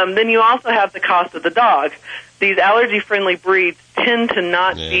 Then you also have the cost of the dog. These allergy-friendly breeds tend to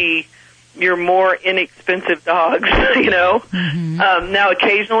not be your more inexpensive dogs, you know. Now,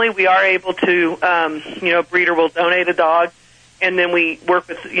 occasionally we are able to, you know, a breeder will donate a dog, and then we work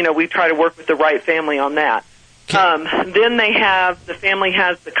with, you know, we try to work with the right family on that. Then the family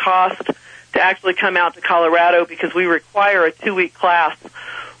has the cost to actually come out to Colorado because we require a 2-week class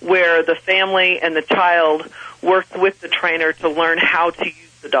where the family and the child works with the trainer to learn how to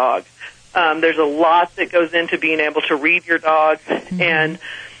use the dog. There's a lot that goes into being able to read your dog, and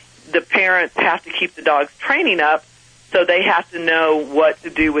the parents have to keep the dog's training up, so they have to know what to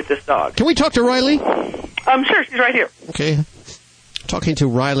do with this dog. Can we talk to Riley? Sure, she's right here. Okay. Talking to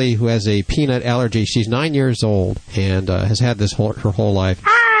Riley, who has a peanut allergy. She's 9 years old and has had this her whole life.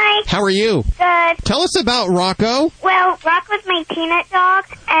 Hi. How are you? Good. Tell us about Rocco. Well, Rocco's my peanut dog,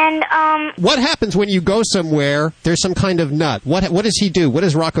 and What happens when you go somewhere, there's some kind of nut? What does he do? What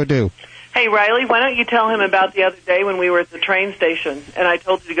does Rocco do? Hey, Riley, why don't you tell him about the other day when we were at the train station, and I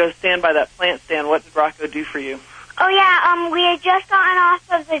told you to go stand by that plant stand. What did Rocco do for you? Oh, yeah, we had just gotten off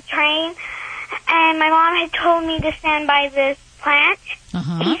of the train, and my mom had told me to stand by this plant.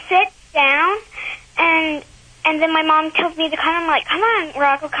 He sits down, and then my mom tells me to come on,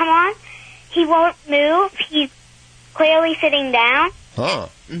 Rocco, come on. He won't move. He's clearly sitting down. Well,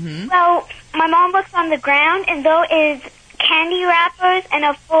 my mom looks on the ground, and there is candy wrappers and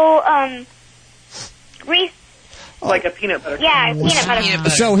a full wreath. Like a peanut butter. Yeah, peanut butter.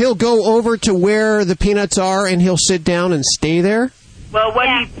 So he'll go over to where the peanuts are, and he'll sit down and stay there? Well,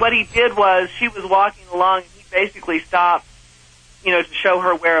 what he did was, she was walking along, and he basically stopped, you know, to show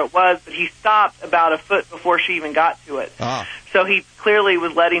her where it was, but he stopped about a foot before she even got to it. So he clearly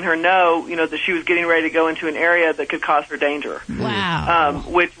was letting her know, you know, that she was getting ready to go into an area that could cause her danger. Wow.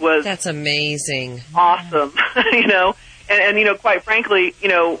 Which was... That's amazing. Awesome, you know. And, you know, quite frankly, you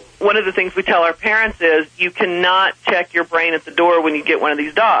know, one of the things we tell our parents is you cannot check your brain at the door when you get one of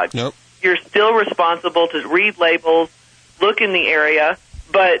these dogs. Nope. You're still responsible to read labels, look in the area,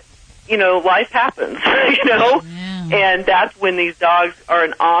 but, you know, life happens, you know? And that's when these dogs are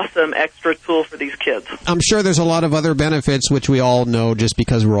an awesome extra tool for these kids. I'm sure there's a lot of other benefits, which we all know just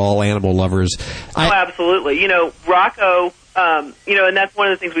because we're all animal lovers. Absolutely. You know, Rocco, you know, and that's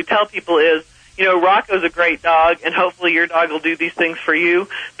one of the things we tell people is, you know, Rocco's a great dog, and hopefully your dog will do these things for you.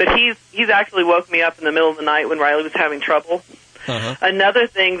 But he's actually woke me up in the middle of the night when Riley was having trouble. Another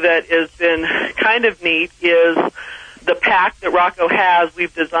thing that has been kind of neat is the pack that Rocco has,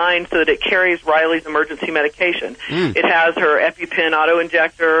 we've designed so that it carries Riley's emergency medication. It has her EpiPen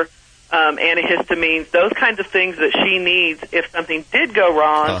auto-injector, antihistamines, those kinds of things that she needs if something did go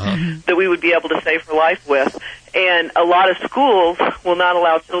wrong that we would be able to save her life with. And a lot of schools will not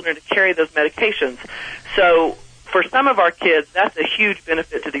allow children to carry those medications. So for some of our kids, that's a huge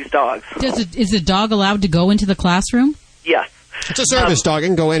benefit to these dogs. Is the dog allowed to go into the classroom? Yes. It's a service dog. It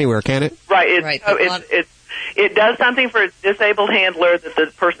can go anywhere, can it? Right. It does something for its disabled handler that the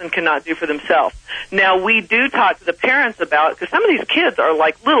person cannot do for themselves. Now, we do talk to the parents about, because some of these kids are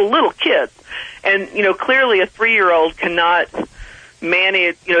like little kids. And, you know, clearly a 3-year-old cannot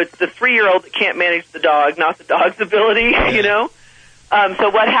manage, you know, it's the 3-year-old that can't manage the dog, not the dog's ability, you know. So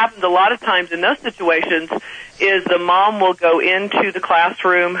what happens a lot of times in those situations is the mom will go into the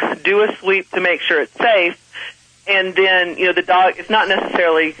classroom, do a sweep to make sure it's safe, and then, you know, the dog, it's not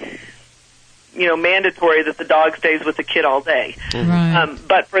necessarily mandatory that the dog stays with the kid all day. Right.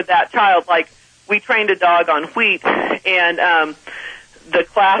 But for that child, like, we trained a dog on wheat, and the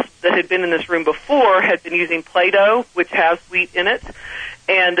class that had been in this room before had been using Play-Doh, which has wheat in it,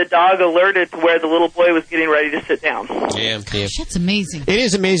 and the dog alerted to where the little boy was getting ready to sit down. Yeah. Gosh, that's amazing. It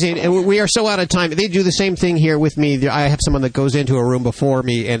is amazing, and we are so out of time. They do the same thing here with me. I have someone that goes into a room before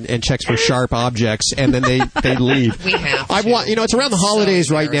me and checks for sharp objects, and then they leave. We have to. I want, it's around the holidays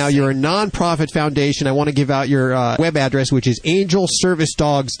right now. You're a nonprofit foundation. I want to give out your web address, which is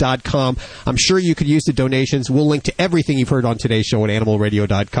angelservicedogs.com. I'm sure you could use the donations. We'll link to everything you've heard on today's show at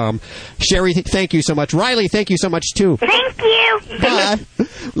animalradio.com. Sherry, thank you so much. Riley, thank you so much, too. Thank you. Bye.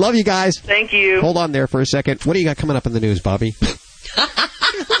 Love you guys. Thank you. Hold on there for a second. What do you got coming up in the news, Bobby?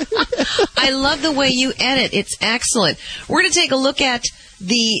 I love the way you edit. It's excellent. We're going to take a look at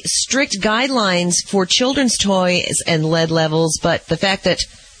the strict guidelines for children's toys and lead levels, but the fact that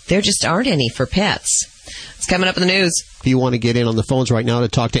there just aren't any for pets. It's coming up in the news. If you want to get in on the phones right now to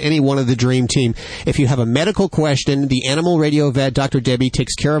talk to any one of the Dream Team, if you have a medical question, the Animal Radio vet, Dr. Debbie,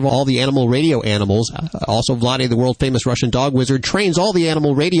 takes care of all the Animal Radio animals. Also, Vlade, the world-famous Russian dog wizard, trains all the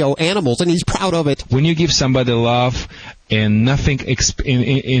Animal Radio animals, and he's proud of it. When you give somebody love and nothing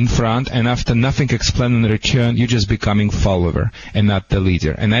in front, and after nothing explained in return, you're just becoming follower and not the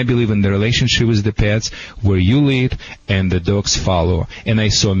leader. And I believe in the relationship with the pets where you lead and the dogs follow. And I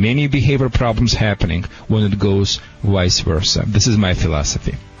saw many behavior problems happening when it goes vice versa. This is my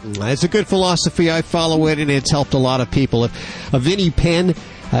philosophy. It's a good philosophy. I follow it, and it's helped a lot of people. Vinnie Penn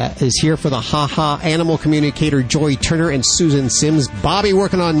is here for the Ha-Ha animal communicator Joy Turner and Susan Sims. Bobby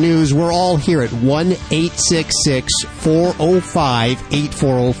working on news. We're all here at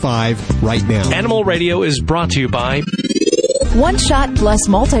 1-866-405-8405 right now. Animal Radio is brought to you by One Shot Plus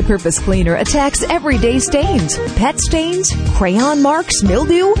Multi-Purpose Cleaner attacks everyday stains. Pet stains, crayon marks,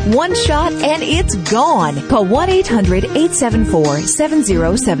 mildew. One shot and it's gone. Call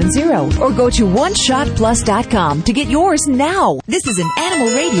 1-800-874-7070 or go to oneshotplus.com to get yours now. This is an Animal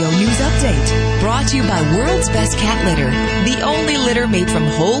Radio News Update. Brought to you by World's Best Cat Litter. The only litter made from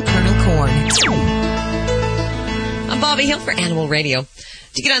whole kernel corn. I'm Bobby Hill for Animal Radio.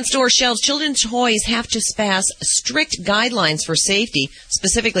 To get on store shelves, children's toys have to pass strict guidelines for safety,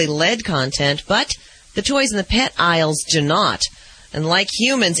 specifically lead content, but the toys in the pet aisles do not. And like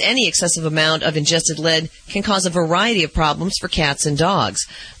humans, any excessive amount of ingested lead can cause a variety of problems for cats and dogs.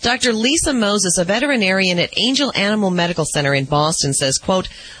 Dr. Lisa Moses, a veterinarian at Angel Animal Medical Center in Boston, says, quote,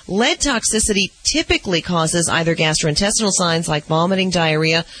 lead toxicity typically causes either gastrointestinal signs like vomiting,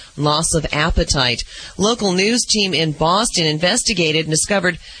 diarrhea, loss of appetite. Local news team in Boston investigated and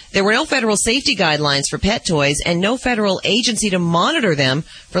discovered there were no federal safety guidelines for pet toys and no federal agency to monitor them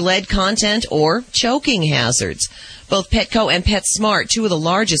for lead content or choking hazards. Both Petco and PetSmart, two of the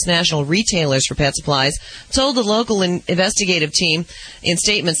largest national retailers for pet supplies, told the local investigative team in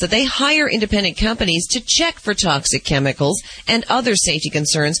statements that they hire independent companies to check for toxic chemicals and other safety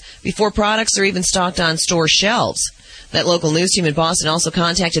concerns before products are even stocked on store shelves. That local news team in Boston also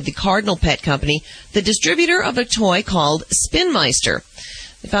contacted the Cardinal Pet Company, the distributor of a toy called Spinmeister.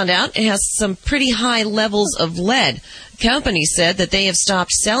 They found out it has some pretty high levels of lead. The company said that they have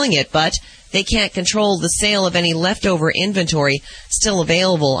stopped selling it, but they can't control the sale of any leftover inventory still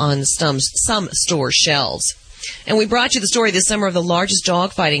available on some store shelves. And we brought you the story this summer of the largest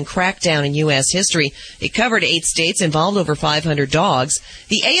dogfighting crackdown in U.S. history. It covered 8 states, involved over 500 dogs.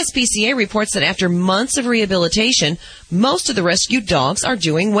 The ASPCA reports that after months of rehabilitation, most of the rescued dogs are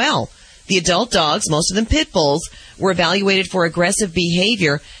doing well. The adult dogs, most of them pit bulls, were evaluated for aggressive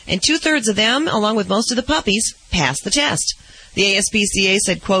behavior, and 2/3 of them, along with most of the puppies, passed the test. The ASPCA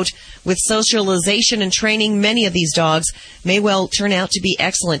said, quote, with socialization and training, many of these dogs may well turn out to be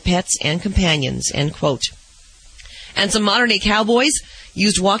excellent pets and companions, end quote. And some modern-day cowboys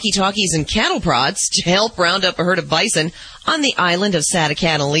used walkie-talkies and cattle prods to help round up a herd of bison on the island of Santa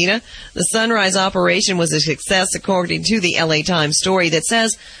Catalina. The Sunrise operation was a success, according to the LA Times story that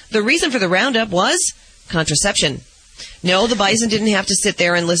says the reason for the roundup was contraception. No, the bison didn't have to sit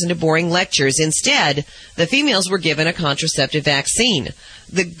there and listen to boring lectures. Instead, the females were given a contraceptive vaccine.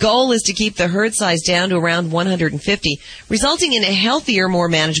 The goal is to keep the herd size down to around 150, resulting in a healthier, more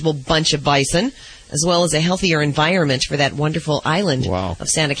manageable bunch of bison, as well as a healthier environment for that wonderful island of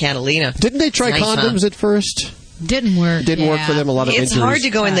Santa Catalina. Didn't they try condoms at first? Didn't work. Didn't work for them. A lot of It's injuries. hard to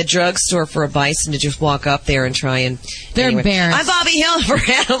go in the drugstore for a bison to just walk up there and try and... They're embarrassed. I'm Bobby Hill for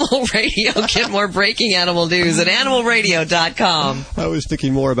Animal Radio. Get more breaking animal news at animalradio.com. I was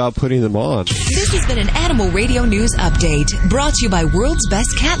thinking more about putting them on. This has been an Animal Radio News Update brought to you by World's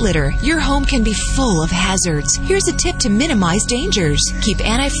Best Cat Litter. Your home can be full of hazards. Here's a tip to minimize dangers. Keep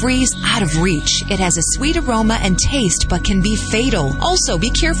antifreeze out of reach. It has a sweet aroma and taste but can be fatal. Also,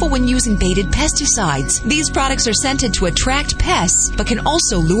 be careful when using baited pesticides. These products are scented to attract pests but can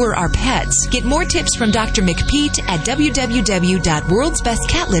also lure our pets. Get more tips from Dr. McPeat at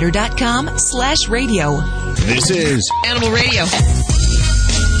www.worldsbestcatlitter.com/radio. This is Animal Radio.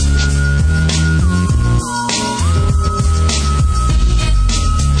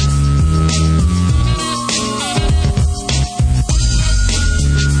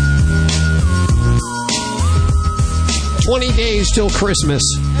 days till Christmas.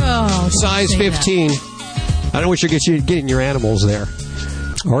 Oh, size 15. I don't know what you're getting your animals there.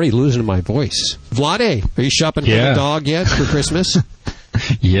 Already losing my voice. Vlade, are you shopping for the dog yet for Christmas?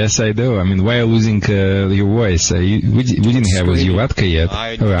 Yes, I do. I mean, why are you losing your voice? We didn't have with you vodka yet.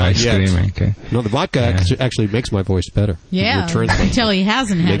 Ice cream. Okay. No, the vodka actually makes my voice better. Yeah, until he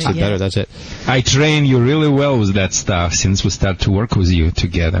hasn't had makes it yet. better. That's it. I train you really well with that stuff since we start to work with you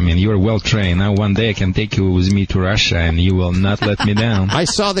together. I mean, you're well trained. Now one day I can take you with me to Russia and you will not let me down. I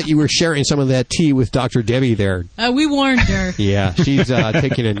saw that you were sharing some of that tea with Dr. Debbie there. We warned her. Yeah, she's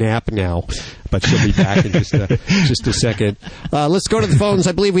taking a nap now, but she'll be back in just a second. Let's go to the phones.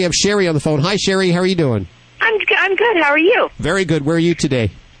 I believe we have Sherry on the phone. Hi, Sherry. How are you doing? I'm good. How are you? Very good. Where are you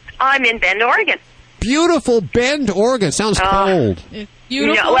today? I'm in Bend, Oregon. Beautiful Bend, Oregon. Sounds cold.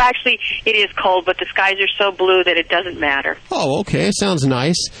 Beautiful. No, well, actually, it is cold, but the skies are so blue that it doesn't matter. Oh, okay. Sounds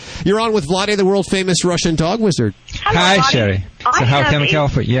nice. You're on with Vlade, the world-famous Russian dog wizard. Hello, Hi, Vlade. Sherry. So how can I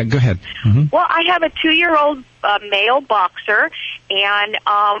help you? Yeah, go ahead. Mm-hmm. Well, I have a 2-year-old male boxer, and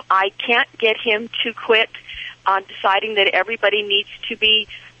I can't get him to quit deciding that everybody needs to be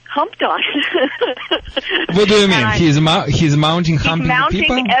humped on. What do you mean? He's mounting humping people? He's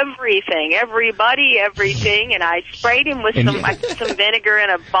mounting everything, everybody, everything, and I sprayed him with some vinegar in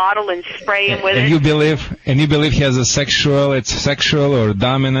a bottle and spray him with it. You believe he has it's sexual or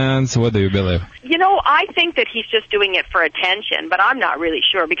dominance? What do you believe? You know, I think that he's just doing it for attention, but I'm not really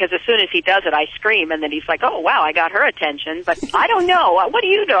sure because as soon as he does it, I scream, and then he's like, oh, wow, I got her attention, but I don't know. What do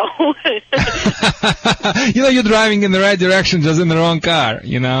you know? You're driving in the right direction, just in the wrong car,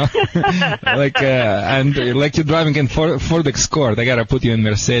 and like you're driving in Ford Escort. I gotta put you in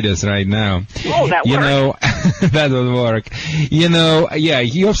Mercedes right now. Oh, that works. That would work.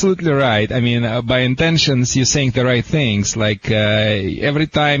 You're absolutely right. I mean, by intentions, you're saying the right things. Like, every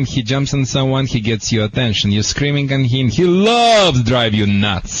time he jumps on someone, he gets your attention. You're screaming on him. He loves to drive you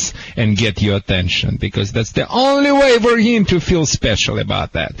nuts and get your attention because that's the only way for him to feel special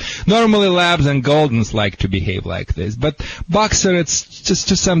about that. Normally, Labs and Goldens like to behave like this, but Boxer, it's just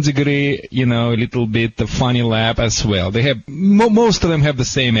to some degree, a little bit of funny lab as well. They have most of them have the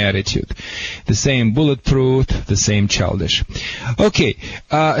same attitude, the same bulletproof, the same childish. Okay,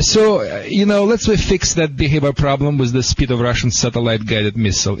 let's fix that behavior problem with the speed of Russian satellite-guided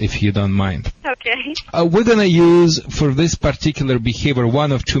missile, if you don't mind. Okay. We're going to use for this particular behavior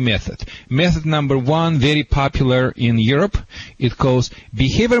one of two methods. Method number one, very popular in Europe. It calls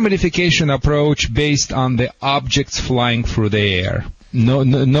behavior modification approach based on the objects flying through the air.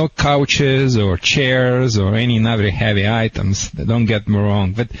 No couches or chairs or any other heavy items. Don't get me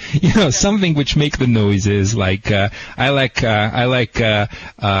wrong, but something which make the noises. Like I like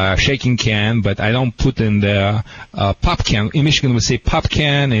shaking can, but I don't put in the pop can. In Michigan we say pop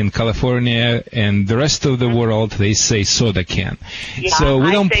can. In California and the rest of the world they say soda can. Yeah, so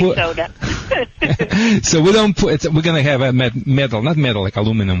we don't put soda. So we don't put. We're gonna have a not metal, like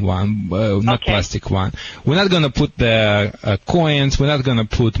aluminum one, not plastic one. We're not gonna put the coins. We're not going to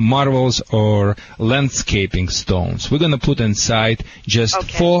put marbles or landscaping stones. We're going to put inside just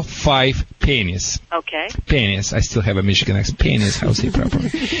 4-5 pennies. Okay. Pennies. I still have a Michigan accent. Pennies, how to say properly.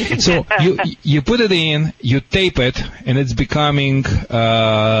 So you put it in, you tape it, and it's becoming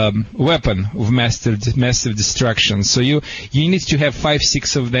weapon of massive destruction. So you need to have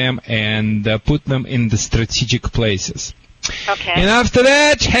 5-6 of them and put them in the strategic places. Okay. And after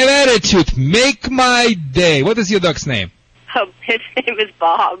that, have attitude. Make my day. What is your dog's name? His name is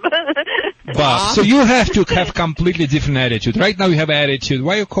Bob. Bob. So you have to have completely different attitude. Right now you have attitude.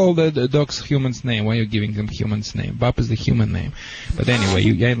 Why you call the dog's human's name? Why are you giving him human's name? Bob is the human name. But anyway,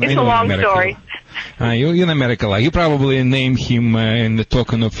 it's a long story. You're in America. You probably named him in the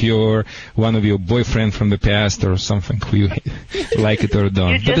token of one of your boyfriend from the past or something. You like it or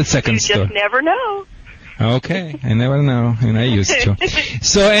don't. But the second story. You just never know. Okay, I never know, and I used to.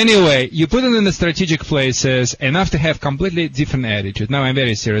 So anyway, you put it in the strategic places enough to have completely different attitude. Now I'm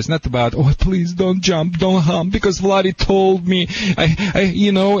very serious, not about, oh, please don't jump, don't hump, because Vladdy told me,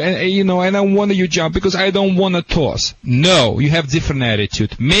 I don't want you jump because I don't want to toss. No, you have different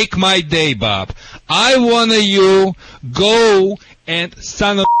attitude. Make my day, Bob. I want you go and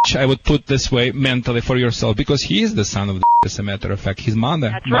son of I would put this way mentally for yourself, because he is the son of as a matter of fact. His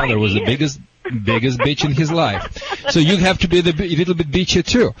mother was the biggest bitch in his life. So you have to be a little bit bitchy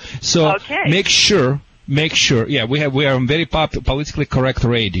too. So make sure, yeah, we are on very politically correct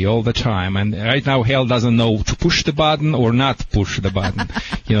radio all the time, and right now Hal doesn't know to push the button or not push the button.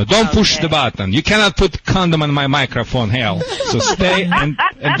 Don't push the button. You cannot put condom on my microphone, Hal. So stay and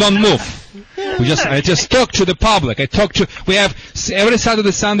don't move. I just talk to the public. We have every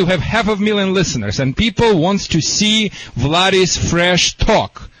Saturday, Sunday, we have 500,000 listeners, and people wants to see Vladdy's fresh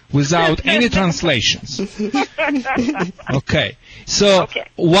talk without any translations. Okay. So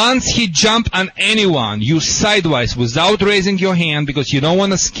once he jump on anyone, you sidewise without raising your hand, because you don't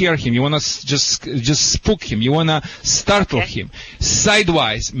want to scare him. You want to just spook him. You want to startle him.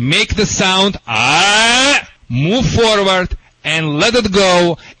 Sidewise, make the sound, move forward, and let it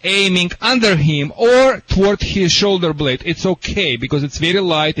go, aiming under him or toward his shoulder blade. It's okay, because it's very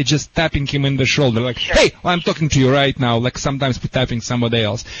light. It's just tapping him in the shoulder. Like, hey, I'm talking to you right now, like sometimes we're tapping somebody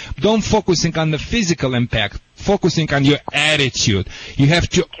else. Don't focusing on the physical impact. Focusing on your attitude. You have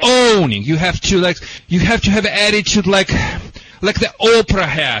to owning. You have to have an attitude like the Oprah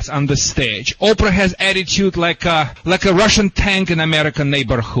has on the stage. Oprah has attitude like a Russian tank in American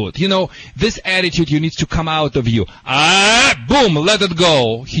neighborhood. This attitude needs to come out of you. Boom, let it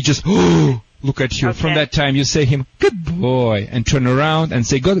go. He just, look at you. From that time, you say him, good boy, and turn around and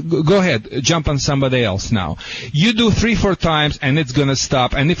say, go ahead, jump on somebody else now. You do 3-4 times, and it's going to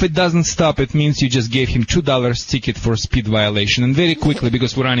stop. And if it doesn't stop, it means you just gave him $2 ticket for speed violation. And very quickly,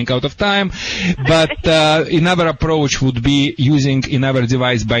 because we're running out of time. But another approach would be using another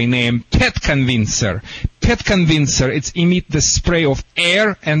device by name Pet Convincer. Pet Convincer, it's emit the spray of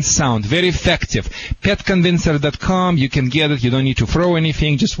air and sound. Very effective. PetConvincer.com, you can get it. You don't need to throw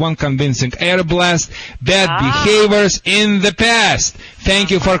anything. Just one convincing air blast. Bad behaviors in the past.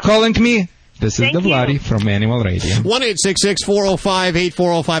 Thank you for calling me. This is the Vladdy from Animal Radio.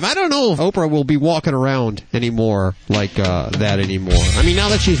 1-866-405-8405. I don't know if Oprah will be walking around anymore like that anymore. I mean, now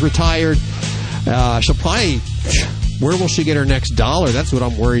that she's retired, she'll probably... Where will she get her next dollar? That's what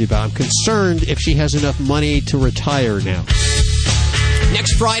I'm worried about. I'm concerned if she has enough money to retire now.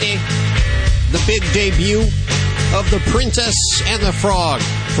 Next Friday, the big debut of The Princess and the Frog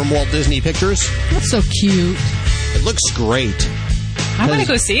from Walt Disney Pictures. That's so cute. It looks great. I want to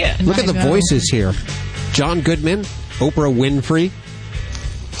go see it. Look at the voices here. John Goodman, Oprah Winfrey.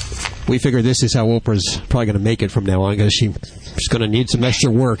 We figure this is how Oprah's probably going to make it from now on, because she's going to need some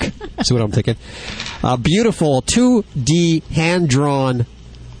extra work. That's what I'm thinking. Beautiful 2D hand-drawn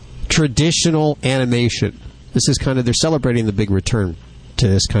traditional animation. This is they're celebrating the big return to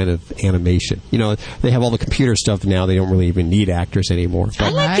this kind of animation. They have all the computer stuff now. They don't really even need actors anymore. But I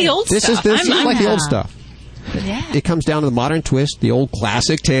like the old stuff. This is like the old stuff. Yeah. It comes down to the modern twist, the old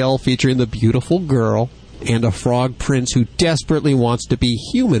classic tale featuring the beautiful girl and a frog prince who desperately wants to be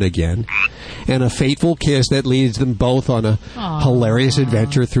human again, and a fateful kiss that leads them both on a hilarious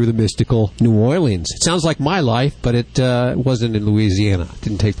adventure through the mystical New Orleans. It sounds like my life, but it wasn't in Louisiana. It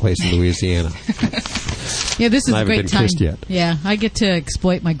didn't take place in Louisiana. Yeah, this is a great time. Yet. Yeah, I get to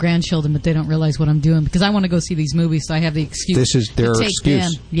exploit my grandchildren, but they don't realize what I'm doing, because I want to go see these movies, so I have the excuse. This is their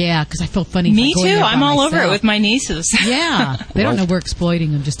excuse. Yeah, because I feel funny. Me too. I'm all over it with my nieces. Yeah, they don't know we're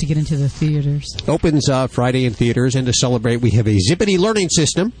exploiting them just to get into the theaters. Opens Friday in theaters, and to celebrate, we have a Zippity learning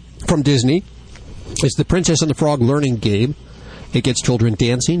system from Disney. It's the Princess and the Frog learning game. It gets children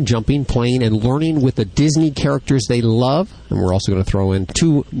dancing, jumping, playing, and learning with the Disney characters they love. And we're also going to throw in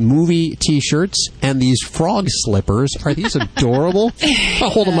 2 movie T-shirts and these frog slippers. Are these adorable? I'll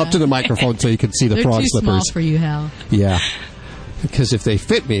hold them up to the microphone so you can see the frog slippers. They're too small for you, Hal. Yeah. Because if they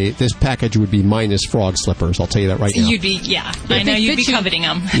fit me, this package would be minus frog slippers. I'll tell you that right now. You'd be, I know you'd be coveting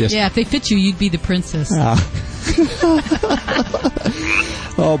them. Yes. Yeah, if they fit you, you'd be the princess.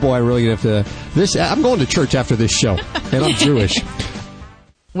 Oh boy, I really have to. I'm going to church after this show, and I'm Jewish.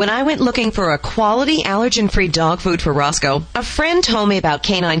 When I went looking for a quality allergen-free dog food for Roscoe, a friend told me about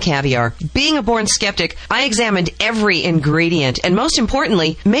Canine Caviar. Being a born skeptic, I examined every ingredient and, most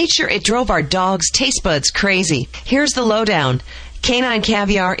importantly, made sure it drove our dog's taste buds crazy. Here's the lowdown. Canine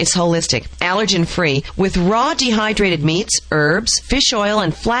Caviar is holistic, allergen-free, with raw dehydrated meats, herbs, fish oil,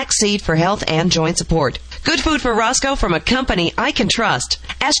 and flaxseed for health and joint support. Good food for Roscoe from a company I can trust.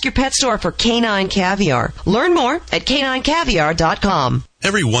 Ask your pet store for Canine Caviar. Learn more at caninecaviar.com.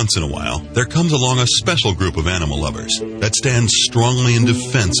 Every once in a while, there comes along a special group of animal lovers that stands strongly in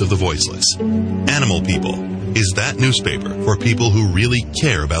defense of the voiceless. Animal People is that newspaper for people who really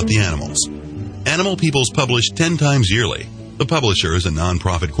care about the animals. Animal People is published 10 times yearly. The publisher is a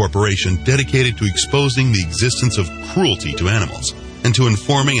non-profit corporation dedicated to exposing the existence of cruelty to animals and to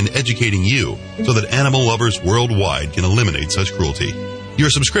informing and educating you so that animal lovers worldwide can eliminate such cruelty.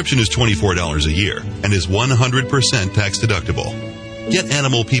 Your subscription is $24 a year and is 100% tax deductible. Get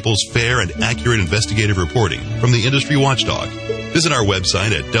Animal People's fair and accurate investigative reporting from the industry watchdog. Visit our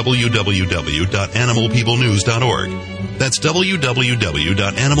website at www.animalpeoplenews.org. That's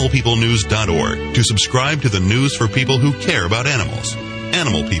www.animalpeoplenews.org to subscribe to the news for people who care about animals.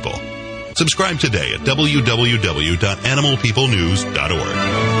 Animal People. Subscribe today at www.animalpeoplenews.org.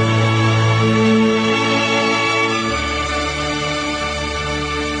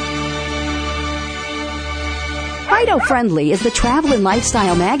 Fido Friendly is the travel and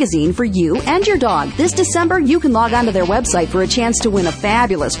lifestyle magazine for you and your dog. This December, you can log on to their website for a chance to win a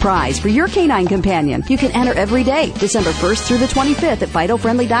fabulous prize for your canine companion. You can enter every day, December 1st through the 25th at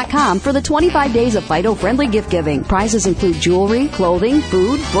FidoFriendly.com for the 25 days of Fido Friendly gift giving. Prizes include jewelry, clothing,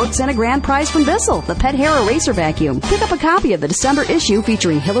 food, books, and a grand prize from Bissell, the pet hair eraser vacuum. Pick up a copy of the December issue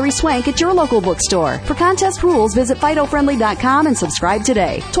featuring Hillary Swank at your local bookstore. For contest rules, visit FidoFriendly.com and subscribe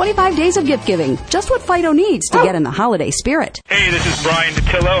today. 25 days of gift giving. Just what Fido needs to get in the holiday spirit. Hey, this is Brian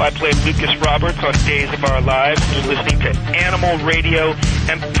DeTillo. I played Lucas Roberts on Days of Our Lives. You're listening to Animal Radio,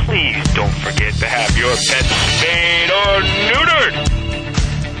 and please don't forget to have your pet spayed or neutered.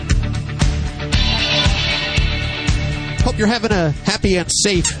 Hope you're having a happy and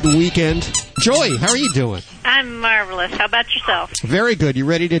safe weekend. Joy, how are you doing? I'm marvelous. How about yourself? Very good. You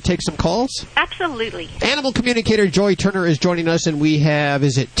ready to take some calls? Absolutely. Animal communicator Joy Turner is joining us, and we have,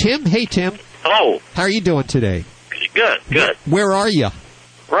 is it Tim? Hey, Tim. Hello. How are you doing today? Good. Where are you?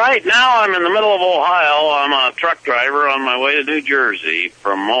 Right now, I'm in the middle of Ohio. I'm a truck driver on my way to New Jersey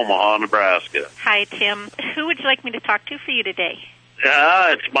from Omaha, Nebraska. Hi, Tim. Who would you like me to talk to for you today?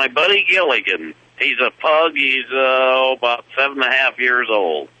 It's my buddy Gilligan. He's a pug. He's about 7.5 years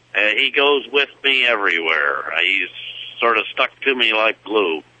old. He goes with me everywhere. He's sort of stuck to me like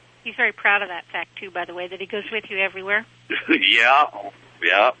glue. He's very proud of that fact, too, by the way, that he goes with you everywhere.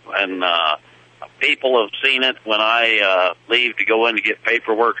 Yeah, and people have seen it when I leave to go in to get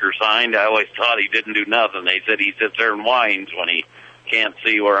paperwork or signed. I always thought he didn't do nothing. They said he sits there and whines when he can't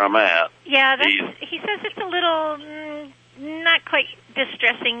see where I'm at. Yeah, he says it's a little, not quite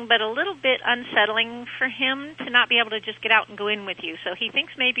distressing, but a little bit unsettling for him to not be able to just get out and go in with you. So he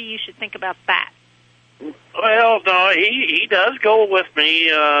thinks maybe you should think about that. Well, no, he does go with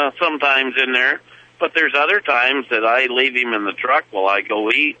me sometimes in there. But there's other times that I leave him in the truck while I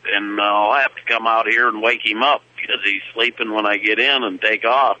go eat, and I'll have to come out here and wake him up because he's sleeping when I get in and take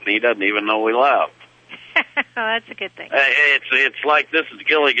off, and he doesn't even know we left. Oh, that's a good thing. It's like this is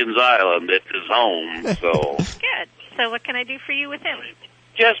Gilligan's Island. It's his home, so. Good. So what can I do for you with him?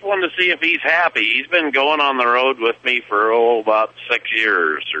 Just wanted to see if he's happy. He's been going on the road with me for, about 6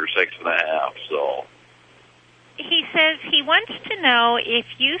 years or 6.5, so. He says he wants to know if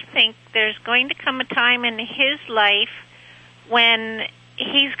you think there's going to come a time in his life when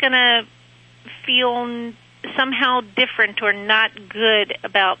he's going to feel somehow different or not good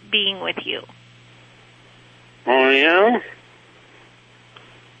about being with you. Oh, yeah?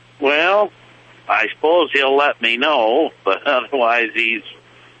 Well, I suppose he'll let me know, but otherwise he's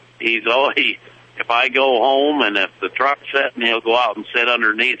always, if I go home and if the truck's sitting, he'll go out and sit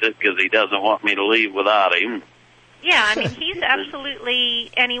underneath it because he doesn't want me to leave without him. Yeah, I mean, he's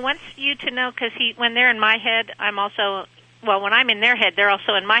absolutely, and he wants you to know, because when they're in my head, I'm also, well, when I'm in their head, they're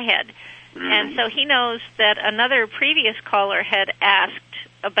also in my head. And so he knows that another previous caller had asked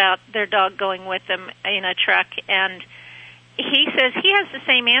about their dog going with them in a truck, and he says he has the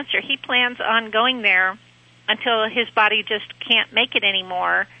same answer. He plans on going there until his body just can't make it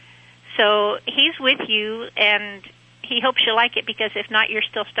anymore. So he's with you, and he hopes you like it, because if not, you're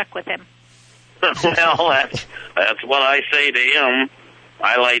still stuck with him. Well, that's what I say to him.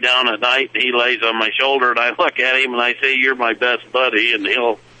 I lay down at night, and he lays on my shoulder, and I look at him, and I say, "You're my best buddy," and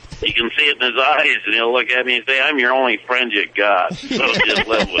you can see it in his eyes, and he'll look at me and say, "I'm your only friend you got, so just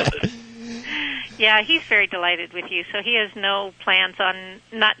live with it." Yeah, he's very delighted with you, so he has no plans on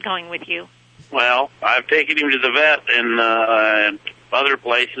not going with you. Well, I've taken him to the vet and other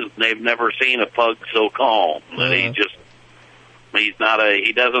places, and they've never seen a pug so calm. He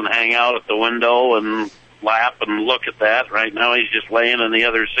doesn't hang out at the window and lap and look at that. Right now he's just laying in the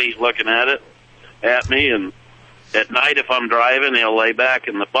other seat looking at it. at me, and at night if I'm driving, he'll lay back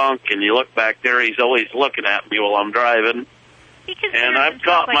in the bunk, and you look back there, he's always looking at me while I'm driving. And I've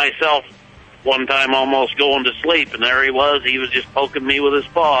caught myself one time almost going to sleep, and there he was just poking me with his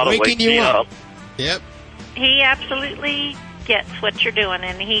paw to wake me up. Yep. He absolutely gets what you're doing,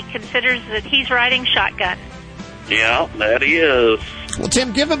 and he considers that he's riding shotgun. Yeah, that he is. Well,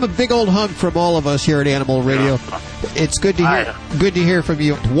 Tim, give him a big old hug from all of us here at Animal Radio. It's good to hear. Good to hear from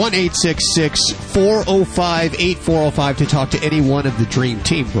you. 1-866-405-8405 to talk to any one of the Dream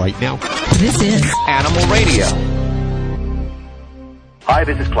Team right now. This is Animal Radio. Hi,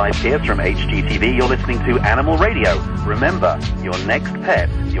 this is Clive Pierce from HGTV. You're listening to Animal Radio. Remember, your next pet,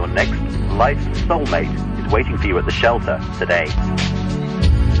 your next life soulmate is waiting for you at the shelter today.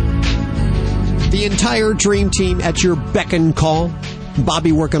 The entire Dream Team at your beck and call.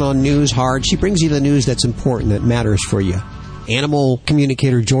 Bobby working on news hard. She brings you the news that's important, that matters for you. Animal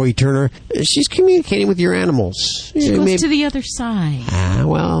communicator Joy Turner. She's communicating with your animals. She goes to the other side.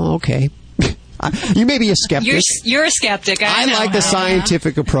 Well, okay. You may be a skeptic. You're a skeptic. I like the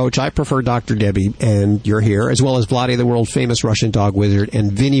scientific approach. I prefer Dr. Debbie, and you're here, as well as Vlade, the world-famous Russian dog wizard,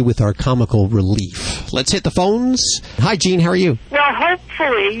 and Vinny with our comical relief. Let's hit the phones. Hi, Gene. How are you? Well,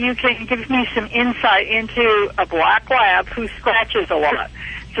 hopefully you can give me some insight into a black lab who scratches a lot.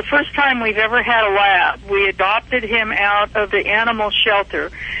 It's the first time we've ever had a lab. We adopted him out of the animal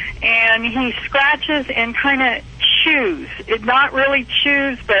shelter, and he scratches and kind of chews. It not really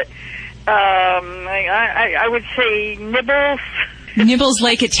chews, but I would say nibbles. Nibbles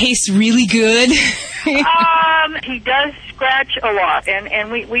like it tastes really good? He does scratch a lot, and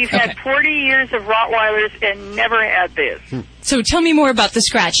we've had 40 years of Rottweilers and never had this. So tell me more about the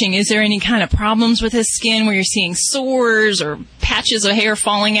scratching. Is there any kind of problems with his skin where you're seeing sores or patches of hair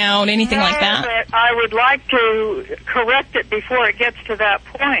falling out, anything like that? But I would like to correct it before it gets to that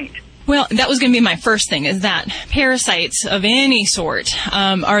point. Well, that was going to be my first thing, is that parasites of any sort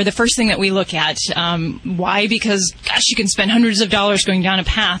are the first thing that we look at. Why? Because, gosh, you can spend hundreds of dollars going down a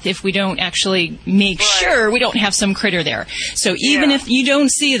path if we don't actually make sure we don't have some critter there. So even if you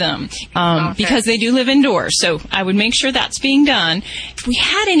don't see them, because they do live indoors, so I would make sure that's being done. If we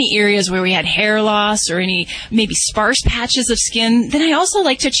had any areas where we had hair loss or any maybe sparse patches of skin, then I also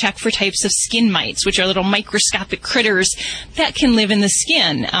like to check for types of skin mites, which are little microscopic critters that can live in the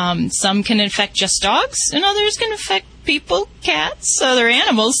skin. Some can infect just dogs, and others can infect people, cats, other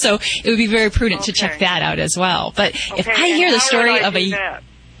animals. So it would be very prudent to check that out as well. But if I hear the story of you'd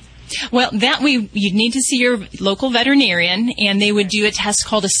need to see your local veterinarian, and they would do a test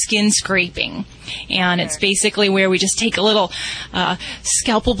called a skin scraping. And it's basically where we just take a little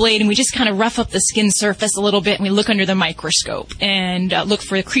scalpel blade and we just kind of rough up the skin surface a little bit, and we look under the microscope and look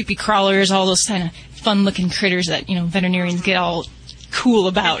for the creepy crawlers, all those kind of fun-looking critters that, veterinarians get all cool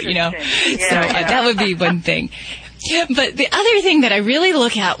about, that would be one thing. But the other thing that I really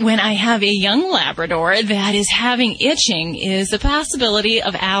look at when I have a young Labrador that is having itching is the possibility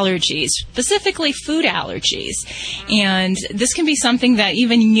of allergies, specifically food allergies. And this can be something that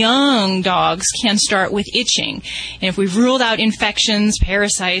even young dogs can start with itching. And if we've ruled out infections,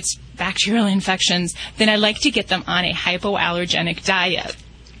 parasites, bacterial infections, then I like to get them on a hypoallergenic diet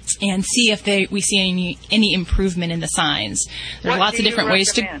and see if we see any improvement in the signs. There's lots of different ways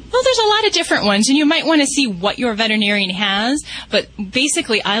to... Well, there's a lot of different ones, and you might want to see what your veterinarian has, but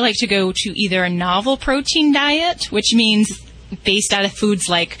basically I like to go to either a novel protein diet, which means based out of foods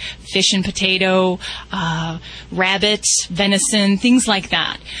like fish and potato, rabbit, venison, things like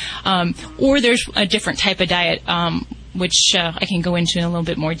that. Or there's a different type of diet, which I can go into in a little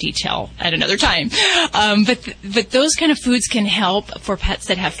bit more detail at another time. But those kind of foods can help for pets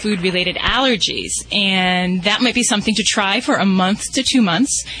that have food-related allergies. And that might be something to try for a month to 2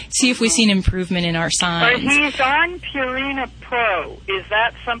 months, see if we see an improvement in our signs. But he's on Purina Pro. Is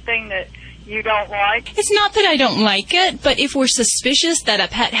that something that you don't like? It's not that I don't like it, but if we're suspicious that a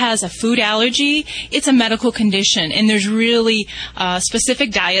pet has a food allergy, it's a medical condition, and there's really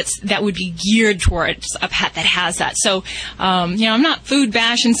specific diets that would be geared towards a pet that has that. So, I'm not food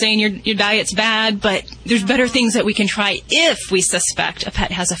bashing saying your diet's bad, but there's better things that we can try if we suspect a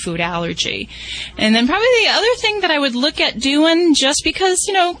pet has a food allergy. And then probably the other thing that I would look at doing, just because,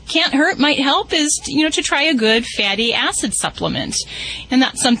 can't hurt, might help, is, to try a good fatty acid supplement. And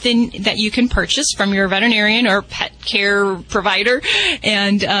that's something that you can can purchase from your veterinarian or pet care provider.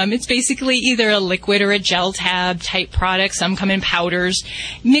 And it's basically either a liquid or a gel tab type product. Some come in powders.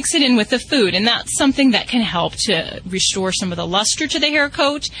 Mix it in with the food, and that's something that can help to restore some of the luster to the hair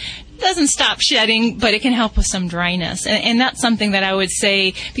coat. Doesn't stop shedding, but it can help with some dryness. And that's something that I would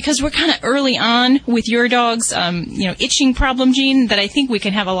say, because we're kind of early on with your dog's, itching problem, Gene, that I think we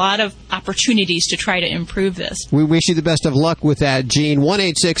can have a lot of opportunities to try to improve this. We wish you the best of luck with that, Gene.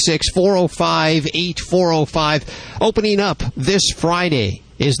 1-866-405-8405. Opening up this Friday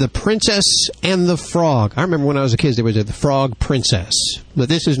is The Princess and the Frog. I remember when I was a kid, there was the Frog Princess. But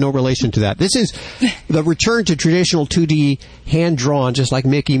this is no relation to that. This is the return to traditional 2D, hand-drawn, just like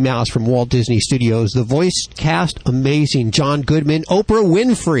Mickey Mouse from Walt Disney Studios. The voice cast, amazing. John Goodman, Oprah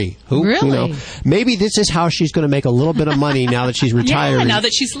Winfrey. Who, really? Maybe this is how she's going to make a little bit of money now that she's retiring. Yeah, now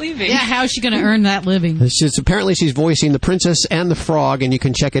that she's leaving. Yeah, how is she going to earn that living? Apparently she's voicing The Princess and the Frog, and you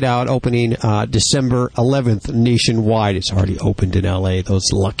can check it out opening December 11th nationwide. It's already opened in L.A., those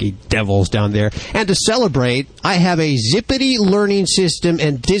lucky devils down there. And to celebrate, I have a Zippity learning system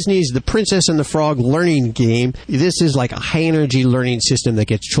and Disney's The Princess and the Frog learning game. This is like a high-energy learning system that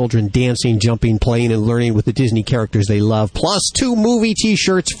gets children dancing, jumping, playing, and learning with the Disney characters they love. Plus 2 movie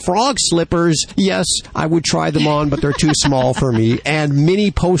T-shirts, frog slippers. Yes, I would try them on, but they're too small for me. And mini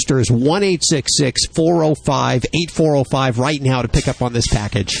posters, 1-866-405-8405 right now to pick up on this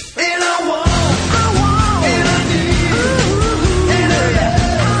package.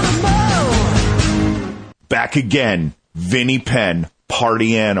 Back again, Vinnie Penn,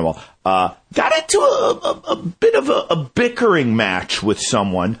 party animal. Got into a bit of a bickering match with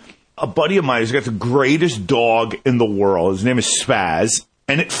someone. A buddy of mine has got the greatest dog in the world. His name is Spaz,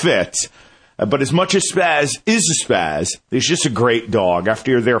 and it fits. But as much as Spaz is a Spaz, he's just a great dog.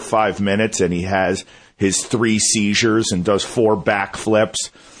 After you're there 5 minutes and he has his 3 seizures and does 4 backflips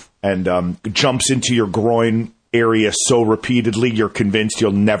and jumps into your groin area so repeatedly you're convinced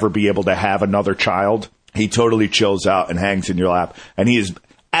you'll never be able to have another child. He totally chills out and hangs in your lap. And he is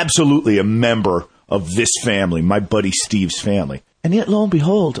absolutely a member of this family, my buddy Steve's family. And yet, lo and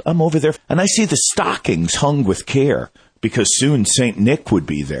behold, I'm over there, and I see the stockings hung with care, because soon St. Nick would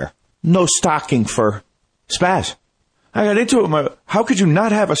be there. No stocking for Spaz. I got into it. How could you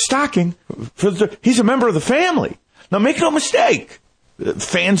not have a stocking? He's a member of the family. Now, make no mistake.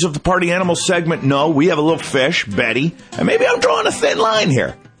 Fans of the Party Animals segment know we have a little fish, Betty, and maybe I'm drawing a thin line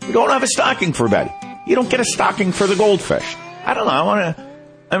here. We don't have a stocking for Betty. You don't get a stocking for the goldfish. I don't know.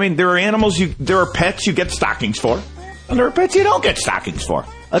 There are animals, there are pets you get stockings for, and there are pets you don't get stockings for.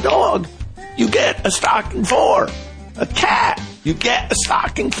 A dog, you get a stocking for. A cat, you get a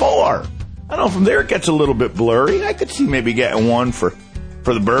stocking for. I don't know, from there it gets a little bit blurry. I could see maybe getting one for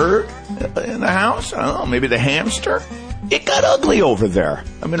the bird in the house. I don't know, maybe the hamster. It got ugly over there.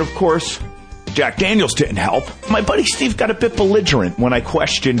 Of course, Jack Daniels didn't help. My buddy Steve got a bit belligerent when I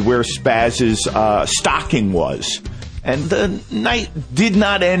questioned where Spaz's stocking was. And the night did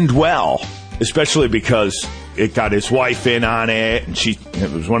not end well, especially because it got his wife in on it. And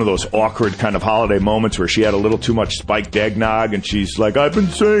it was one of those awkward kind of holiday moments where she had a little too much spiked eggnog. And she's like, I've been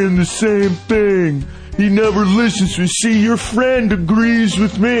saying the same thing. He never listens to me. See, your friend agrees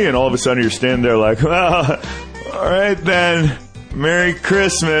with me. And all of a sudden you're standing there like, well, all right then. Merry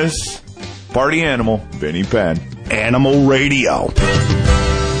Christmas. Party animal, Vinnie Penn. Animal Radio.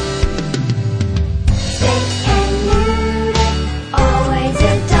 Always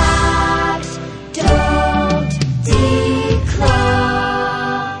adopt, don't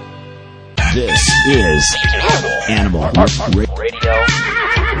declaw. This is Animal Radio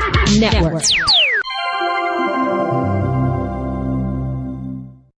Network.